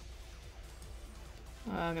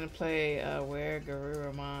 I'm gonna play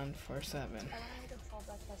WereGarurumon for 7. I want to make a 12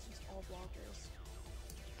 deck that's just all blockers.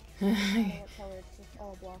 I don't know what color, it's just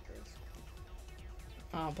all blockers.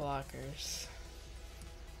 All blockers.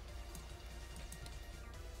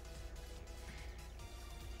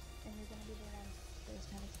 And you're gonna be the one first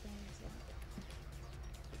time experience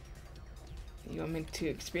that. You want me to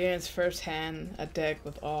experience firsthand a deck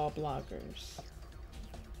with all blockers?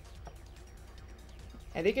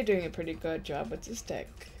 I think you're doing a pretty good job with this deck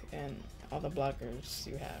and all the blockers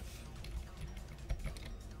you have.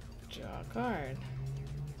 Draw a card.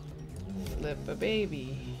 Flip a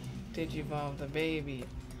baby. Digivolve the baby.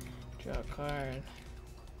 Draw a card.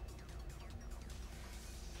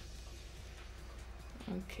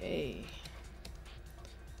 Okay.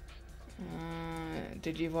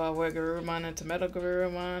 Digivolve WereGarurumon into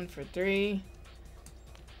MetalGarurumon for 3.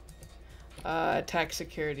 Attack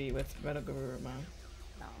security with MetalGarurumon.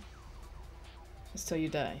 No. Until you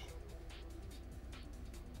die.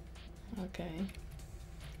 Okay.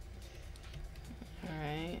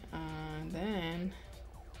 Alright, then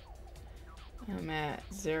I'm at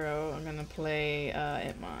 0. I'm gonna play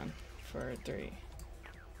Impmon for 3.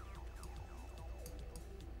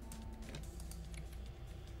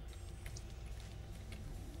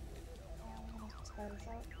 I'm gonna try this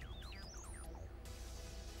out.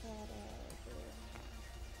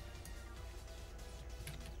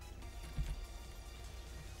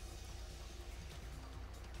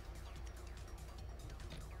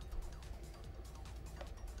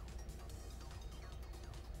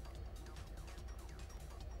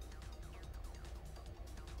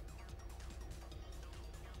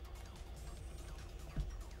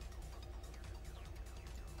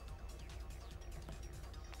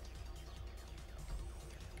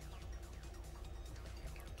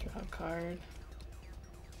 Draw a card.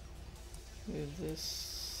 Move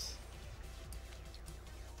this.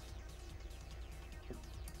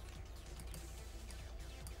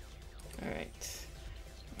 Alright.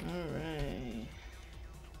 Alright.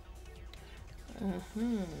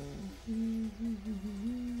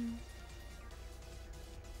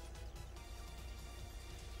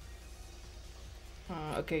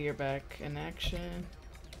 Okay, you're back in action.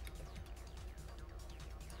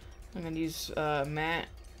 I'm gonna use Matt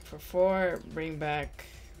for 4, bring back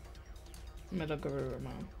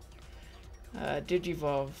MetalGarurumon.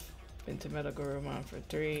 Digivolve into MetalGarurumon for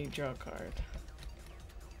 3, draw a card.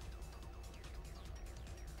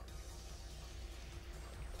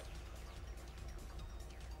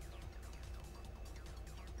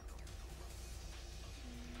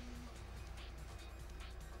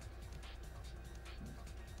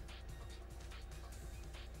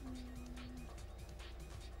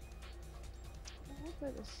 I'll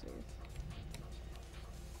play this safe.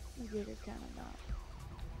 Maybe I could kind of not.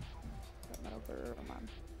 Got MetalGarurumon.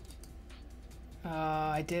 Oh,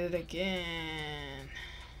 I did it again.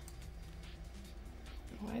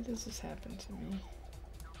 Why does this happen to me?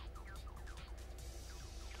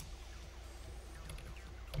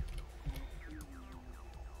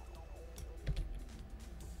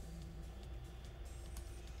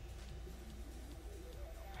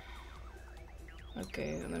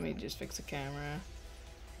 Okay, let me just fix the camera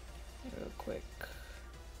real quick.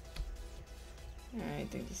 Alright, I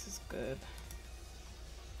think this is good.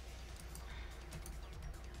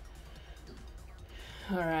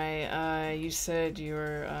 Alright, you said you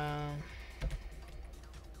were,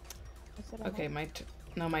 okay, my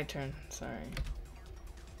turn, sorry.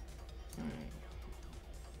 Alright.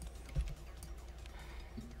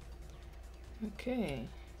 Okay.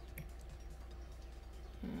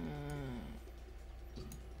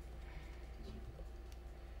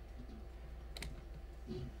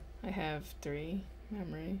 I have 3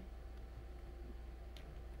 memory.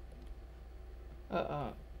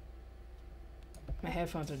 My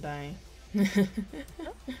headphones are dying.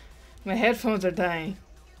 My headphones are dying.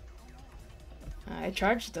 I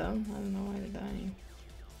charged them. I don't know why they're dying.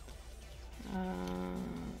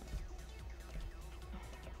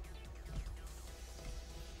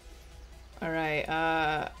 Alright,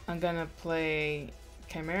 I'm gonna play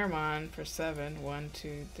Kimeramon for 7. 1,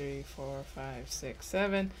 2, 3, 4, 5, 6,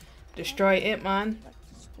 7. Destroy Impmon.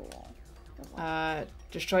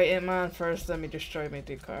 Destroy Impmon first. Let me destroy my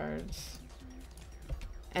 3 cards.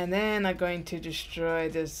 And then I'm going to destroy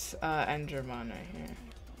this Endermon right here.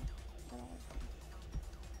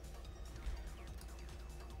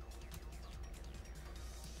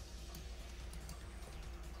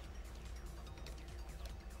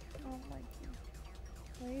 Oh my god.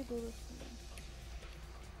 Why you do this to me?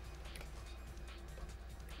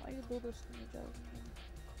 Why you do this to me, Devimon?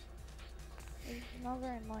 It's not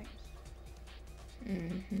very nice.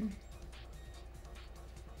 Mm-hmm.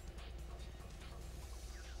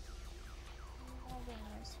 Not very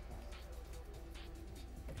nice.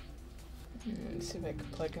 Let's see if I can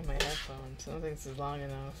plug in my headphones. I don't think this is long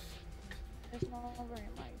enough. It's not very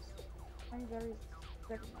nice. I'm very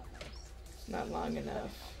not nice. Not long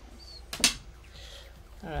enough.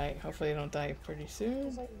 Alright, hopefully I don't die pretty soon.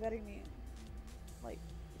 It's like very mean. Like,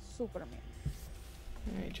 super mean.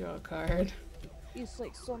 Alright, draw a card. It's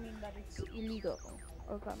like so mean that it's illegal.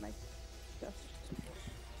 Oh god, my chest.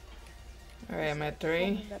 Alright, I'm at So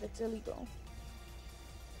 3. mean that it's illegal.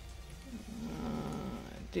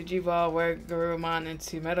 Digivolve WereGarurumon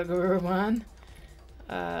into MetalGarurumon.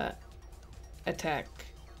 Attack.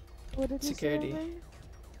 What did Security. you say?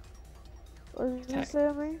 What did you say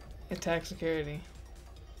to me? Attack security.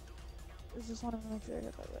 I just want to make sure I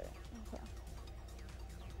get that right. Okay.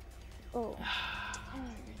 Oh.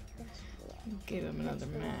 Thanks for that. Give him another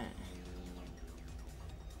mat.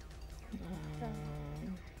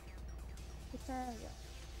 Whose turn is it?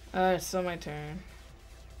 It's still my turn.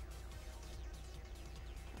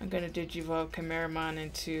 I'm gonna Digivolve Kimeramon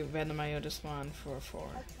into VenomMyotismon for 4.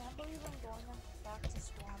 I can't believe I'm going back to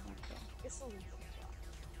school on my phone. It's illegal.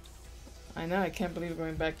 I know, I can't believe we're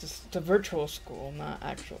going back to virtual school, not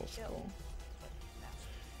actual school.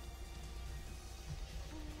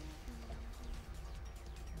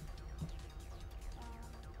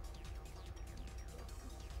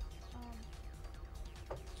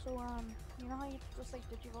 You know how you just like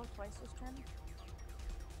Digivolve twice this turn?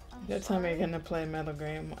 That time you're gonna play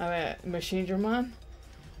Machine Dramon?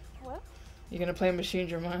 What? You're gonna play Machine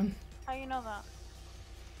Dramon? How you know that?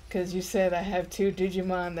 Cause you said I have 2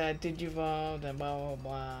 Digimon that Digivolved and blah blah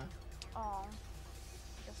blah. Oh. I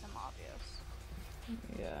guess I'm obvious.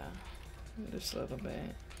 Yeah. Just a little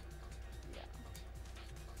bit. Yeah.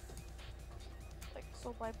 Like,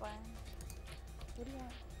 so bye bye. What do you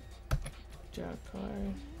want? Draw a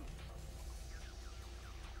card.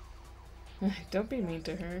 Don't be mean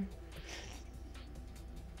to her.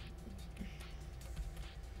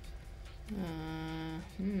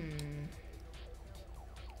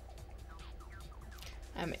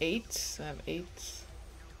 I'm 8. I have 8.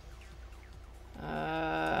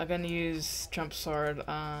 I'm gonna use Trump Sword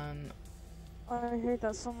on. I hate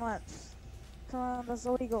that so much. Come on, that's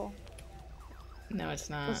illegal. No, it's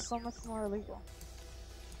not. That's so much more illegal.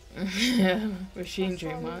 Machine That's so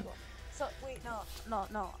Dream, huh? illegal. So, wait, no.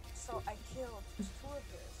 So I killed 2 of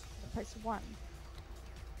yours. The price of 1.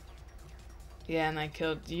 Yeah, and I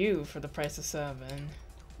killed you for the price of 7.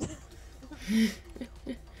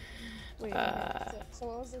 Wait, okay. So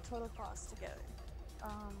what was the total cost together?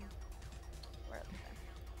 Where are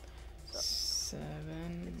they?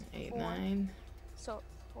 7, 8, 4. 9. So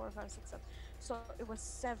 4, 5, 6, 7. So it was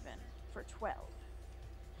 7 for 12.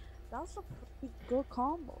 That's a pretty good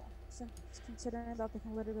combo. Since considering that they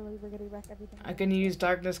can literally wreck everything. I'm gonna use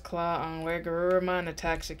Darkness Claw on WereGarurumon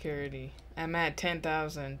attack security. I'm at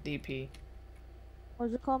 10,000 DP. What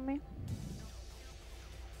did you call me?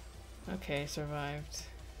 Okay, survived.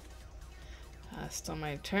 Still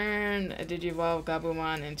my turn. I Digivolve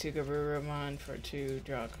Gabumon into Garurumon for 2,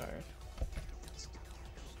 draw a card.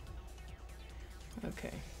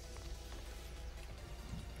 Okay.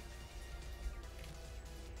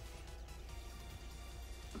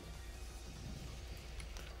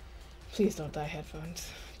 Please don't die,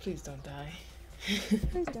 headphones. Please don't die.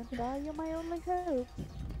 Please don't die, you're my only hope.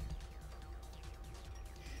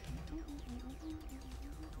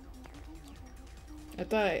 I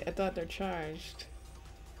thought they're charged.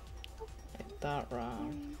 I thought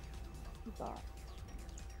wrong. You thought.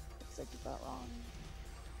 Looks like you thought wrong.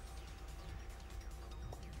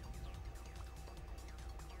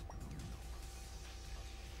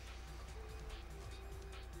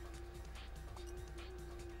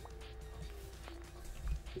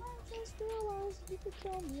 I just realized you could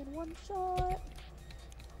kill me in 1 shot.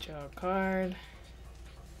 Draw a card.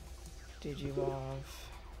 Digivolve.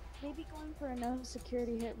 Maybe going for a no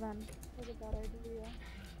security hit run was a bad idea.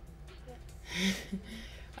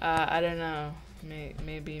 I don't know.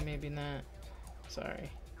 Maybe, maybe not.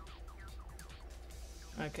 Sorry.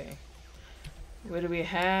 Okay. What do we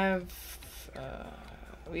have?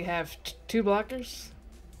 We have 2 blockers.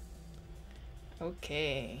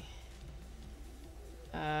 Okay.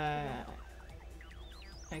 I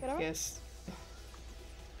guess.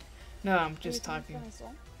 No, I'm just talking.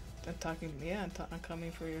 I'm talking. Yeah, I'm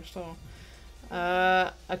coming for your soul.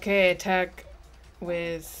 Okay, attack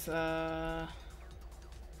with. You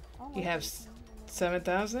have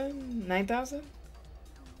 7,000, 9,000,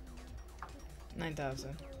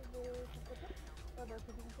 9,000.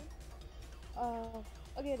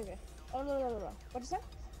 Okay. Oh, no. What'd you say?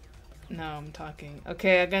 No, I'm talking.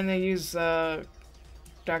 Okay, I'm gonna use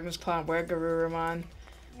Darkness Claw on WereGarurumon.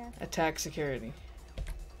 Yeah. Attack security.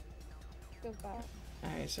 Goes back.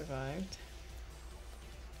 I survived.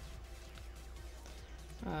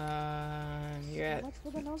 You're at. How much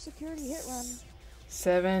for the no security hit run?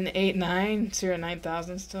 7, 8, 9. So you're at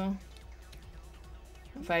 9,000 still.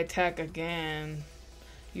 If I attack again,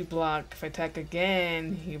 you block. If I attack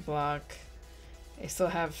again, you block. I still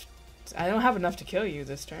have. I don't have enough to kill you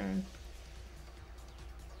this turn.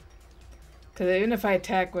 Because even if I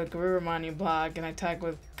attack with Garurumon, you block, and I attack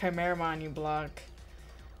with Kimeramon, you block.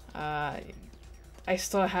 I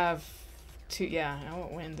still have 2. Yeah, I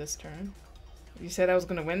won't win this turn. You said I was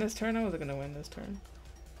gonna win this turn. I wasn't gonna win this turn.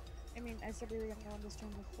 I mean, I said we were gonna go on this turn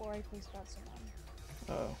before I placed Gabumon.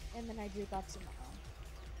 Oh. And then I drew Gabumon.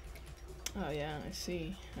 Oh yeah, I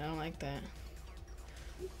see. I don't like that.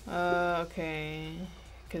 Okay.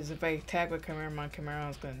 Because if I attack with Kimeramon,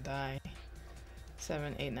 Kimeron's gonna die.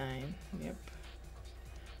 7, 8, 9. Yep.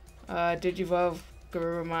 Digivolve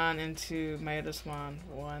Garurumon into Myotismon.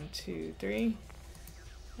 1, 2, 3.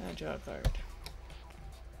 Draw a card.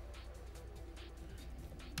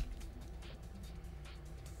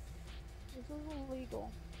 This is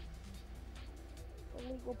illegal.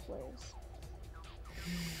 Illegal plays.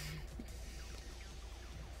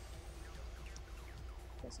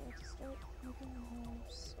 Guess I have to start making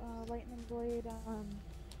moves. Lightning Blade on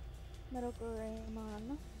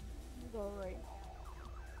MetalGarurumon. Go right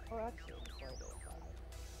now. Or actually, before I do that.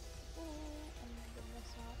 I'm gonna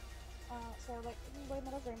mess up. So Lightning Blade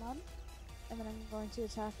MetalGarurumon. And then I'm going to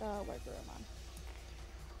attack WereGarurumon.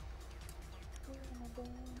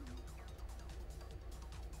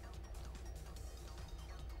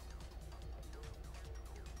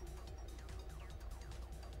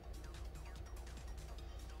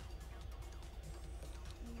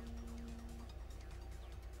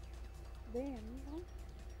 Then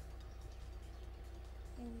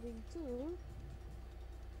ending to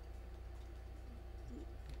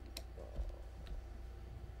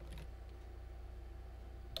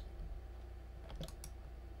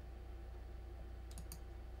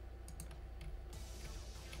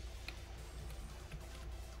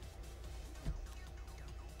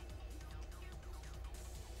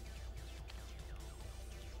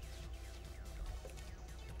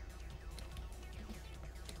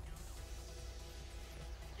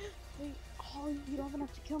wait, oh, you don't even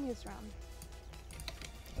have to kill me this round.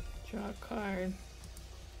 Draw a card.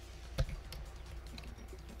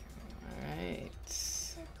 Alright.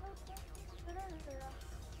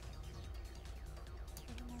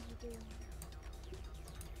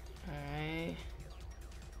 Alright.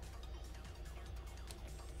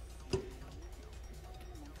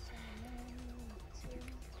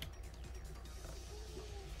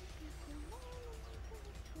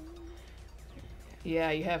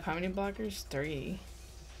 Yeah, you have how many blockers? 3.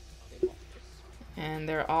 And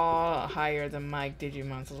they're all higher than my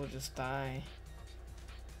Digimon, so they'll just die.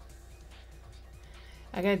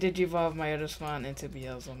 I gotta Digivolve Myotismon into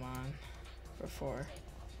Beelzemon for 4.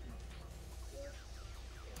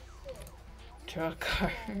 Draw a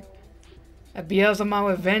card. A Beelzemon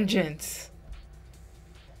with vengeance.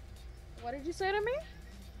 What did you say to me?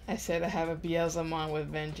 I said I have a Beelzemon with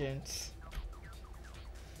vengeance.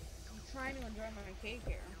 I'm trying to enjoy my cake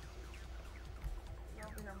here. You're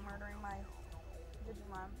over here murdering my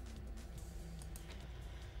Digimon.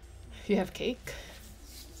 You have cake?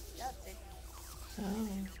 Yeah, cake. Oh.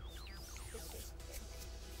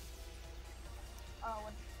 Oh,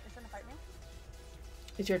 what? You're trying to fight me?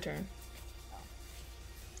 It's your turn.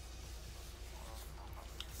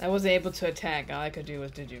 I wasn't able to attack. All I could do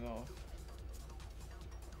was Digivolve.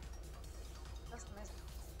 That's amazing.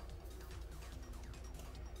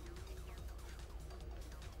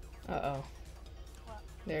 Uh-oh. What?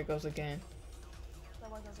 There it goes again. So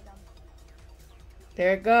what goes again?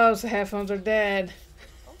 There it goes. The headphones are dead.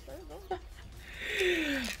 Oh, there it goes.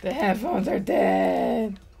 The headphones are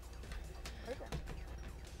dead. Okay.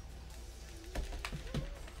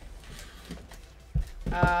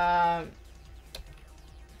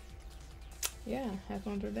 Yeah,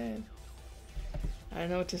 headphones are dead. I don't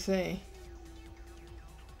know what to say.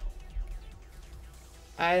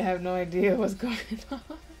 I have no idea what's going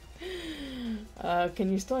on.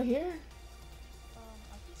 Can you still hear? I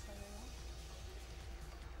can say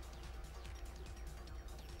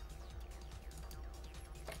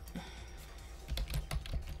that.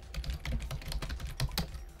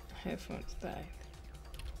 Headphones died.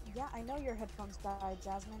 Yeah, I know your headphones died,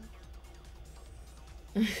 Jasmine.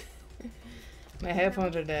 My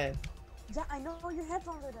headphones are dead. Yeah, I know your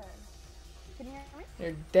headphones are dead. Can you hear me?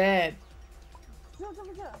 They're dead. No,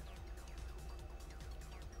 come here.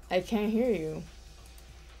 I can't hear you.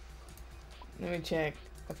 Let me check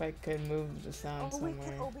if I could move the sound Oh wait,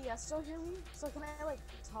 somewhere. can OBS still hear me? So can I like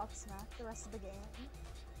talk smack the rest of the game?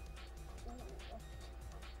 Ooh,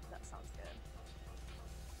 that sounds good.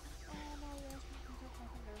 Oh no, yes, I can touch my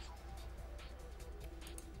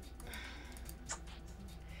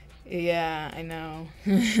fingers. Yeah, I know.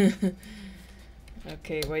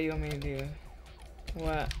 Okay, what do you want me to do?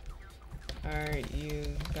 What are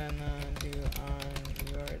you gonna do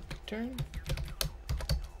on your turn?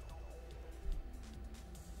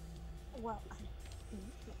 Well,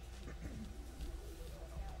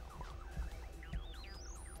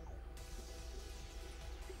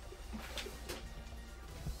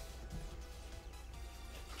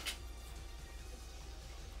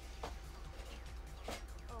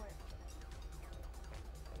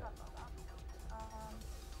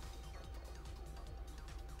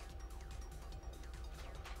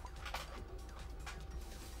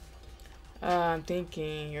 I'm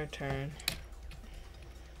thinking your turn.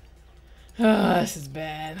 Oh, this is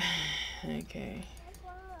bad. Okay.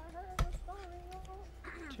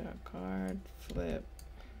 Draw a card, flip.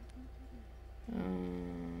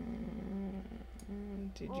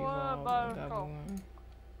 Did you roll Gabumon?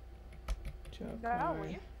 Draw a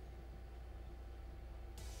card.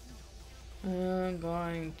 I'm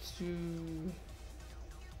going to.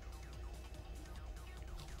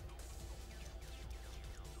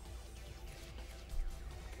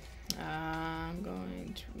 I'm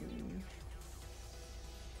going to.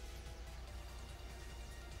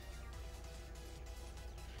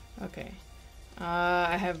 Okay.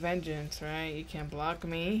 I have vengeance, right? You can't block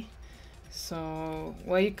me. So,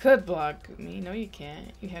 well, you could block me. No, you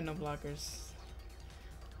can't. You have no blockers.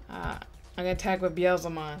 I'm gonna attack with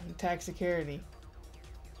Beelzemon. Attack security.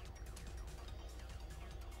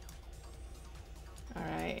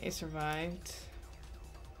 Alright, it survived.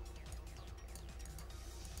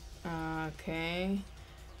 Okay.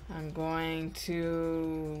 I'm going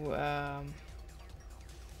to,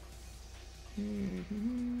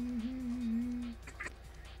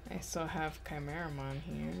 I still have Kimeramon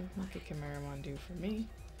here. What can Kimeramon do for me?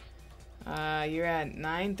 You're at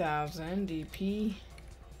 9,000 DP.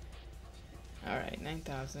 Alright,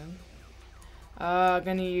 9,000.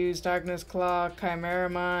 Gonna use Darkness Claw,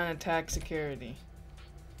 Kimeramon, attack security.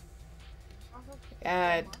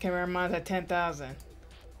 Kimeramon's at 10,000.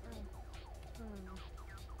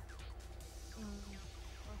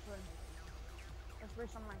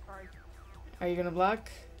 On my card. Are you gonna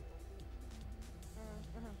block?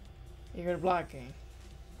 You're gonna blocking.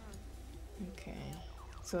 Okay.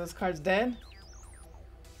 So this card's dead?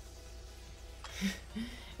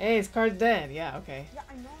 Hey, this card's dead. Yeah, okay. Yeah,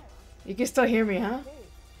 I know. You can still hear me, huh? I know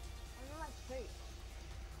that's great.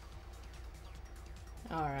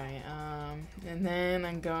 Alright, and then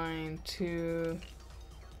I'm going to...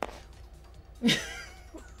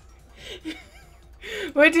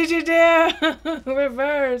 What did you do?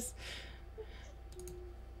 Reverse.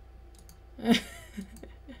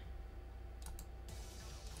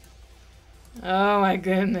 Oh my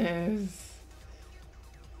goodness.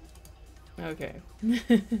 Okay.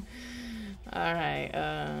 Alright,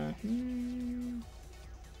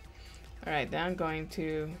 alright, now I'm going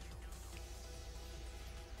to...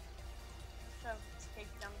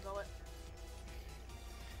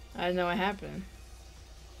 I don't know what happened.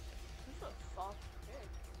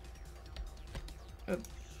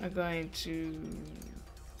 I'm going to...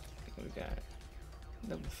 What we got?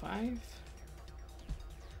 Level 5?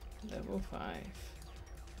 Level 5.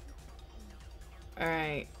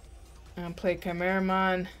 Alright. I'm gonna play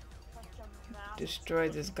Kimeramon. Destroy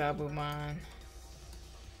this Gabumon.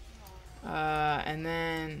 And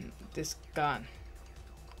then this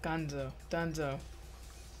Dunzo.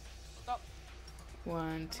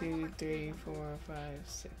 1, 2, 3, 4, 5,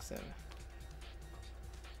 6, 7.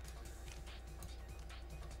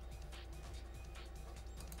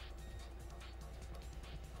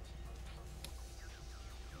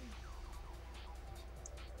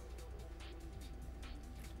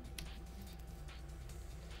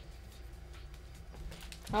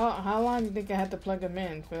 How long do you think I had to plug them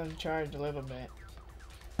in for them to charge a little bit?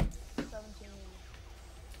 17 minutes.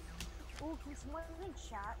 Ooh, can someone in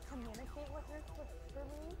chat communicate with her for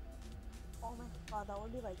me? Oh my god, that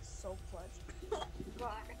would be like so clutch.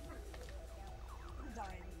 God. I'm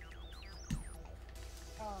dying.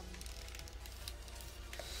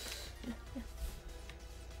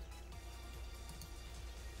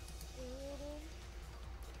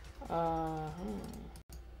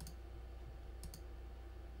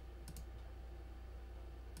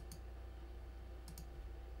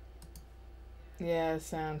 Yeah, the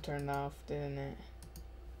sound turned off, didn't it?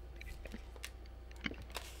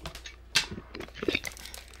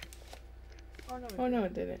 Oh no,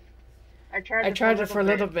 it didn't. I tried it for a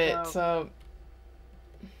little bit, so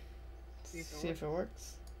see if it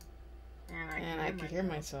works. And I can hear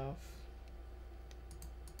myself.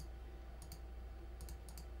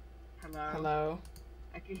 Hello?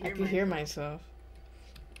 I can hear myself.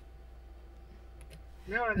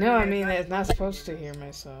 No, I mean, it's not supposed to hear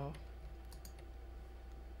myself.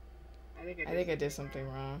 I think I did something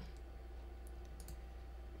wrong.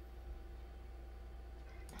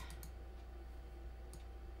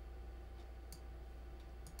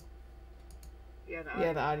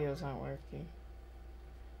 Yeah, the audio's not working.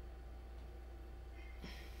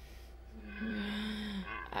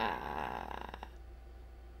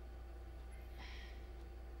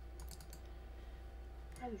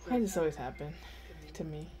 Why does this always happen to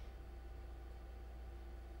me?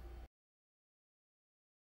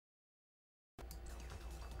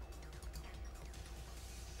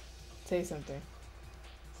 Say something.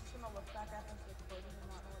 She's gonna look back at this recording and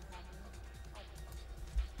not know what's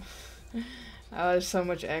happening. Oh, there's so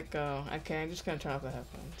much echo. Okay, I'm just gonna turn off the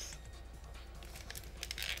headphones.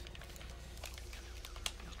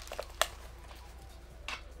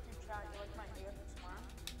 Hey, chat, you like my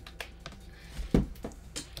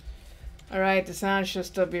ASMR? Alright, the sound should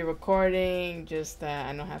still be recording, just that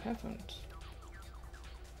I don't have headphones.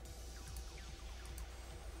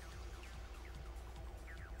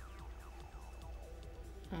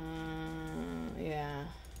 Yeah.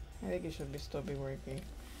 I think it should still be working.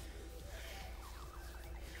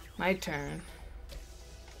 My turn.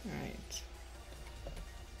 Alright.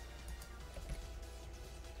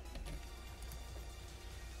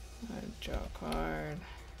 Draw a card.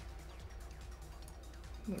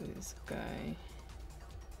 Move this guy.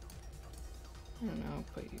 I don't know, I'll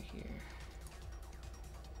put you here.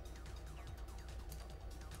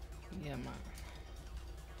 Yeah, man.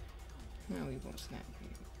 No, we won't snap you.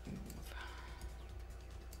 Move.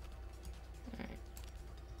 Alright.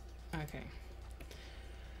 Okay.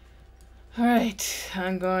 Alright,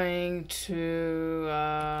 I'm going to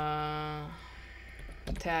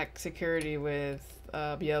attack security with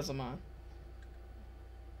Beelzemon.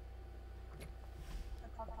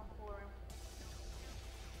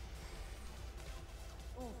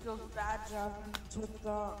 Feels bad job with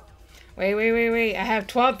the. Wait. I have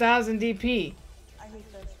 12,000 DP. I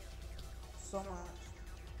hate this so much.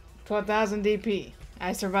 12,000 DP.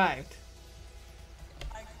 I survived.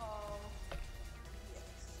 I call. Yes.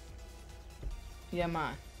 Yeah,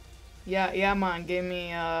 man. Yeah, man. Give me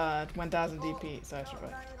 1,000 DP, so I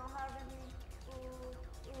survived. No, you don't have any.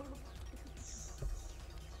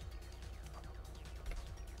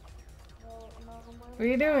 What are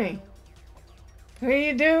you doing? What are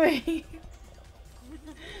you doing?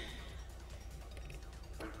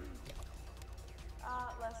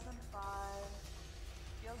 Less than 5.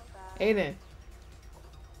 Feels bad. Aiden.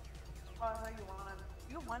 Oh, I thought you won.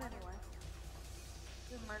 You won anyway.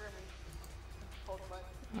 You murdered me. Cold blood.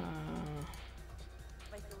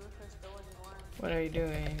 Like the roof is still when you won. What are you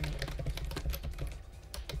doing?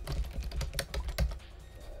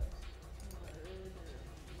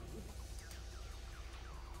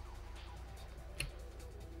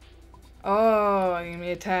 Oh, you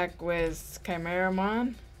may attack with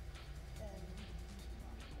Kimeramon?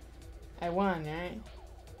 I won, right?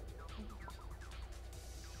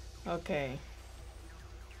 Okay.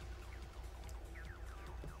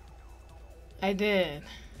 I did.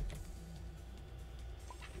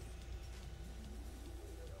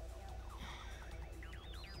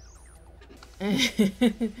 Alright.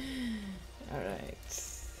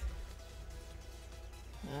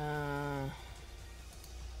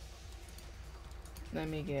 Let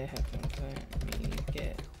me get headphones. Let me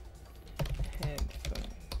get headphones.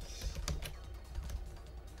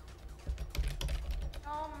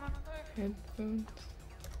 Oh, my foot. Headphones.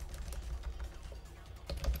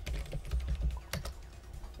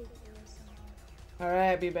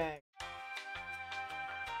 Alright, I'll be back.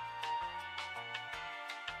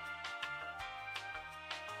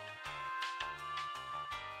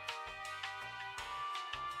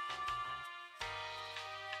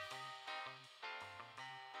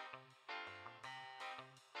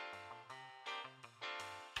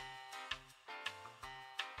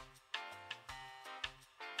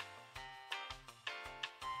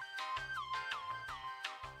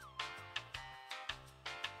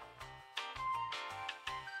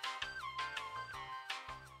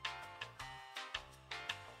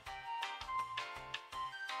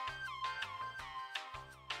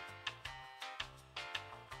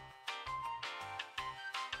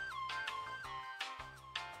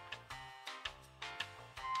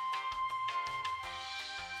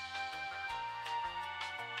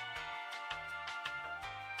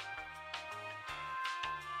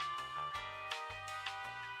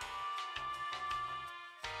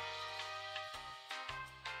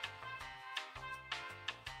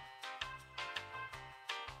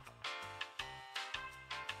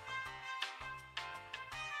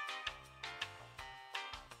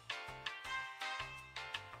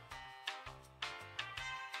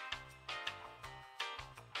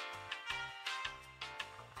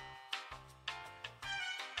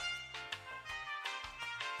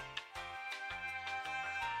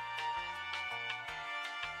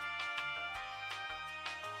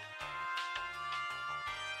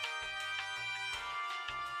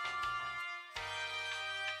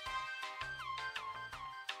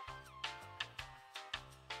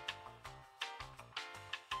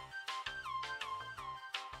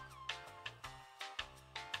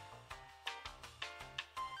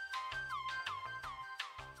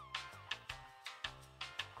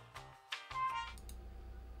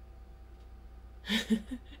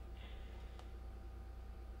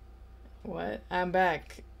 What? I'm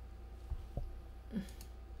back.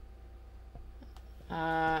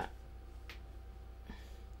 Let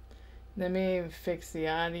me fix the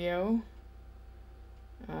audio.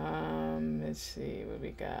 Let's see what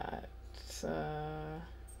we got.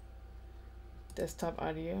 Desktop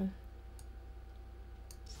audio.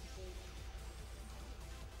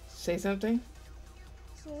 Say something?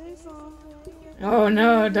 Say something. Oh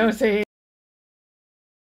no, don't say it.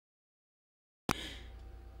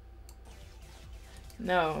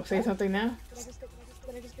 No, say something now. Did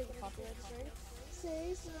I just take a copyright strike?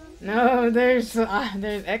 Say something. No, there's echo. Oh, I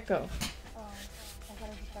thought I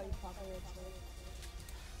just got you copyright strike.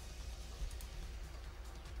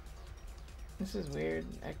 This is weird,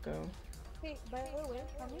 echo. Hey, by the way,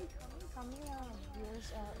 how many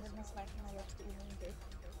viewers heard me smacking my lips to evening cake?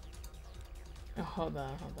 Oh, hold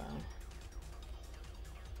on.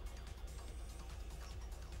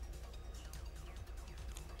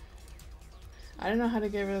 I don't know how to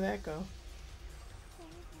get rid of the echo.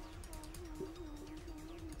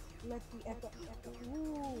 Let the echo.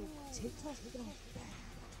 Ooh, TikTok's making us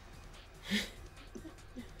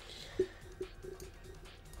bad.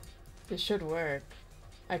 This should work.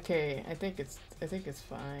 Okay, I think it's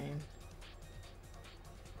fine.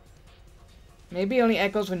 Maybe it only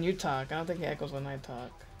echoes when you talk. I don't think it echoes when I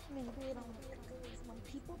talk. Maybe it only echoes when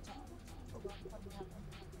people talk. Hold on, what happened?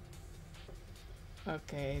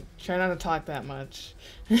 Okay, try not to talk that much.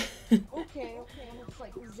 Okay, I'm just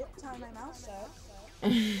like zip tie my mouse shut.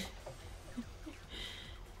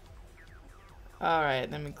 Alright,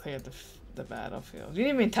 let me clear the battlefield. You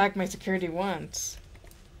didn't even attack my security once.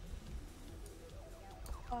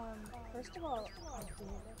 First of all, I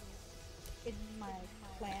did in my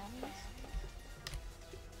plans.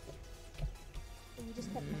 And you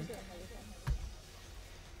just kept messing with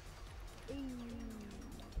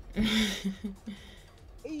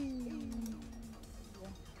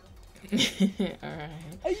everything.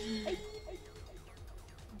 Alright.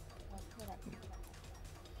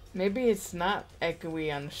 Maybe it's not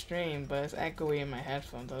echoey on the stream, but it's echoey in my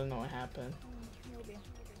headphones. I don't know what happened. Maybe.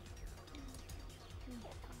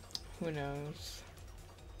 Who knows?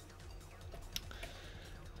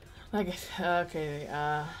 I guess, okay,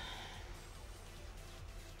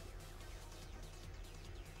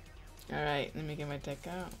 alright, let me get my deck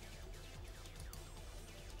out.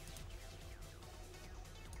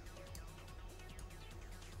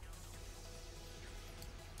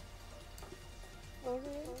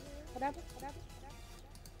 What happened?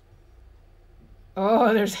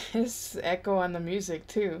 Oh, there's this echo on the music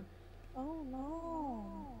too. Oh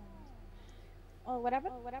no. Oh, what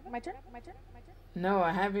happened? My turn? No,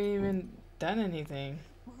 I haven't even done anything.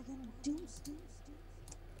 Well then, do.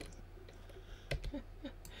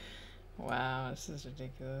 Wow, this is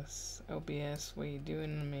ridiculous. OBS, what are you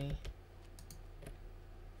doing to me?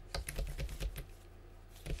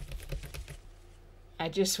 I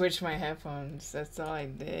just switched my headphones. That's all I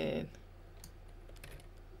did.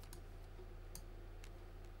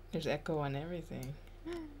 There's echo on everything.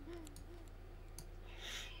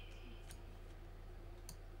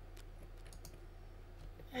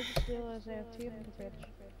 I just realized I have tea in the fridge.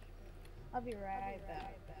 I'll be right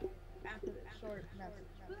back after this short message.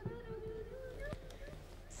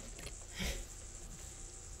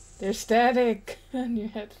 There's static on your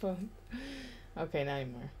headphones. Okay, not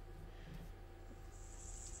anymore.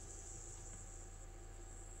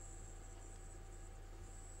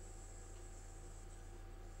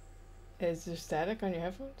 Is there static on your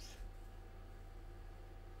headphones?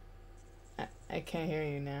 I can't hear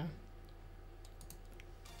you now.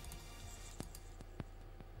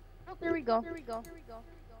 Oh, there we go.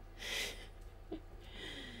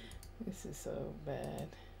 This is so bad.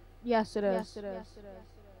 Yes, it is.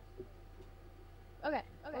 Okay.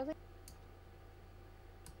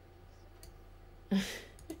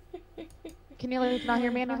 Can you like not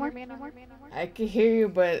hear me anymore? I can hear you,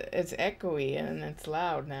 but it's echoey and it's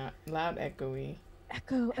loud now. Loud echoey.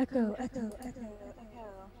 Echo.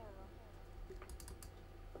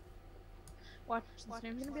 Watch, the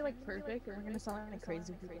stream's gonna be like perfect, or we're gonna sound like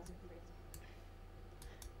crazy people.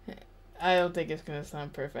 I don't think it's gonna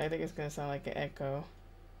sound perfect. I think it's gonna sound like an echo.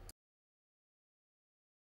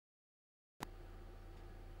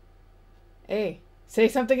 Hey, say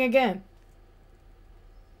something again.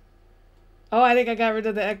 Oh, I think I got rid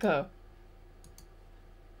of the echo.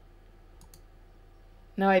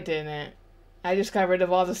 No, I didn't. I just got rid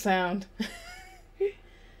of all the sound.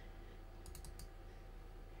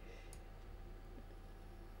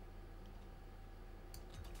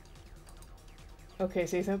 Okay,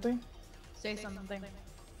 say something. Say something.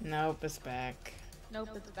 Nope, it's back. Nope,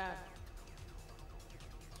 it's bad.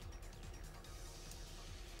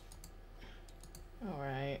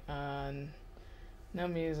 Alright, no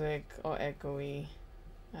music or echoey.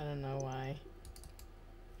 I don't know why.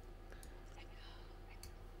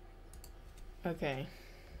 Okay.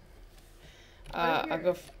 I'll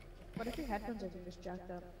go. What if your headphones are just jacked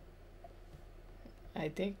up? I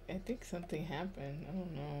think something happened. I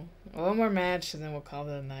don't know. One more match and then we'll call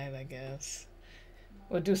it a night, I guess.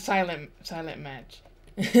 We'll do silent match.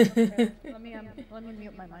 Okay, let me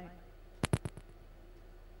mute my mic.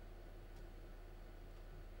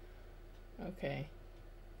 Okay.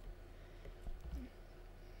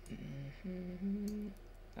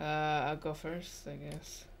 I'll go first, I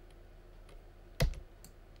guess.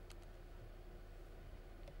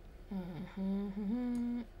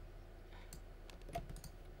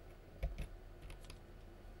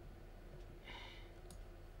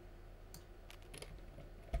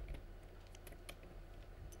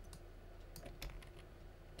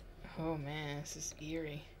 Oh man, this is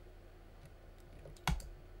eerie.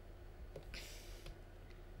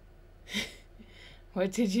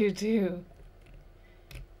 What did you do?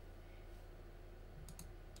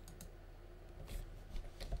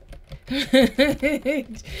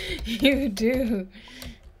 You do.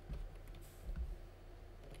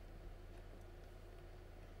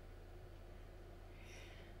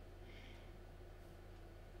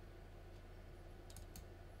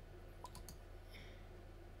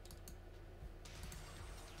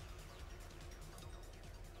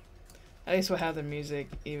 At least we'll have the music,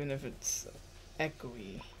 even if it's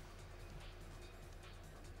echoey.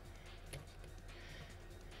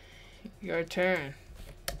 Your turn,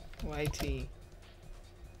 YT.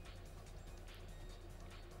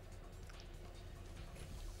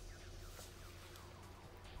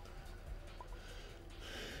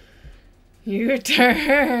 Your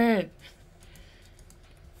turn.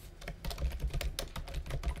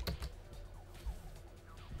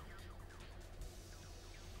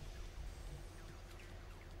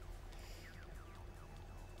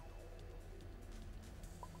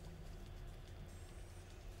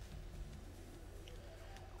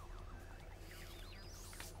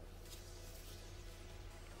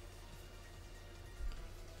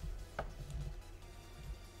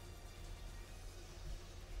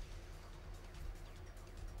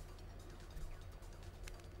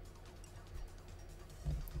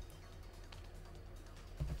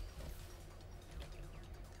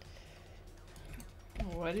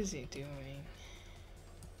 What is he doing?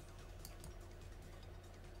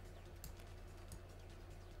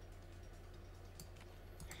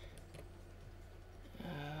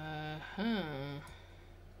 Huh.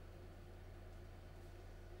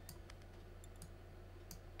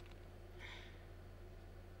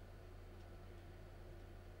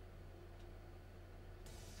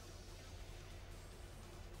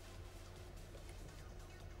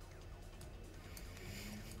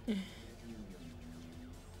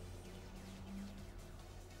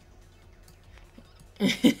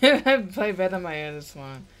 Play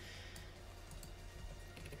VenomMyotismon.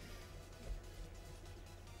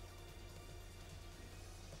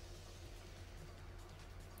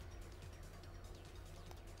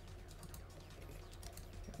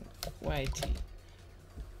 YT.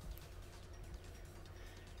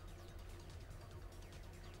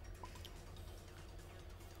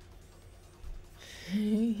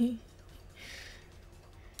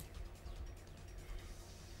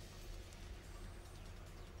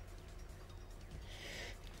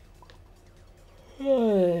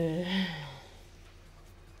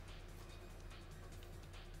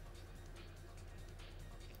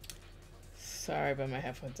 Sorry about my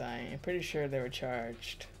headphones dying. I'm pretty sure they were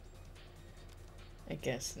charged. I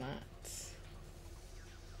guess not.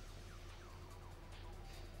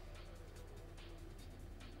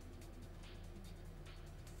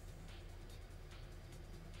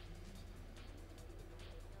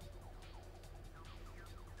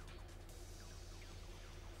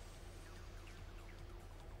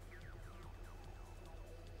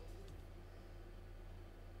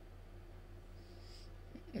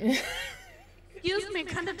 Excuse me,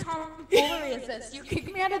 kind of tomfoolery is this? You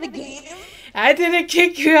kicked me out of the game? I didn't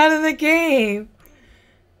kick you out of the game.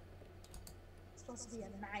 It's supposed to be a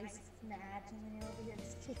nice match, and then you're over here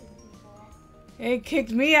just kicking people. It kicked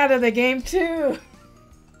me out of the game too.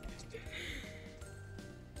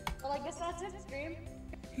 Well, I guess that's it, stream.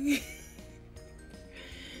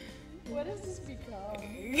 What does this become?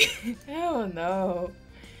 I don't know.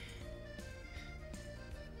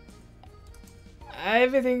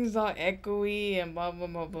 Everything's all echoey and blah blah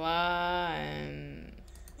blah blah and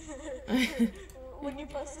when you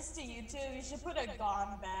post this to YouTube, you should put a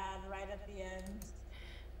gone bad right at the end.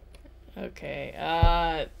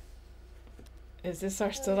 Okay, is this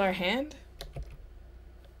still our hand?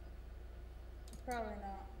 Probably not.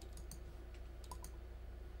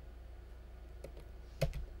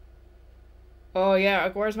 Oh yeah,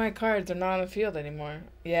 where's my cards? They're not on the field anymore.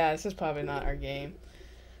 Yeah, this is probably not our game.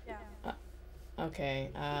 Yeah. Okay,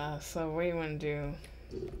 so what do you want to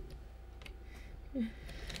do?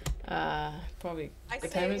 Probably. I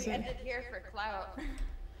What say time we is it? ended here for clout.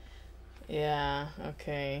 Yeah,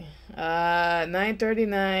 okay.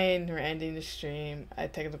 9:39, we're ending the stream. I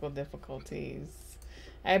had technical difficulties.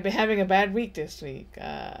 I've been having a bad week this week.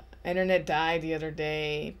 Internet died the other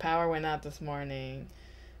day. Power went out this morning.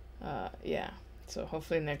 Yeah. So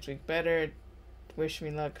hopefully next week better. Wish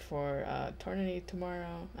me luck for tournament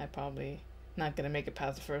tomorrow. I probably not gonna make it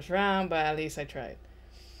past the first round, but at least I tried.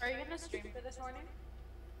 Are you gonna stream for this morning?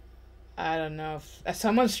 I don't know if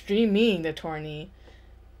someone's streaming the tourney.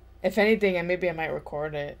 If anything, and maybe I might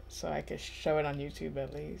record it so I could show it on YouTube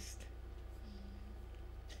at least.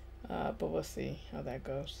 But we'll see how that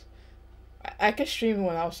goes. I could stream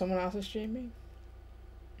when someone else is streaming.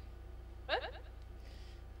 What?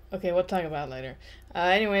 Okay, we'll talk about it later.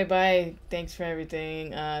 Anyway, bye. Thanks for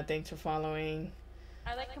everything. Thanks for following.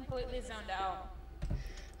 I like completely zoned out.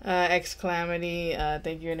 Exclamity.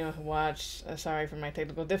 Thank you anyone who watched. Sorry for my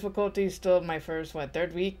technical difficulties. Still my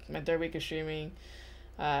third week. My third week of streaming.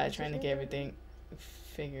 Trying to get everything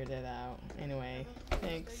figured it out. Anyway,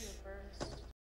 thanks.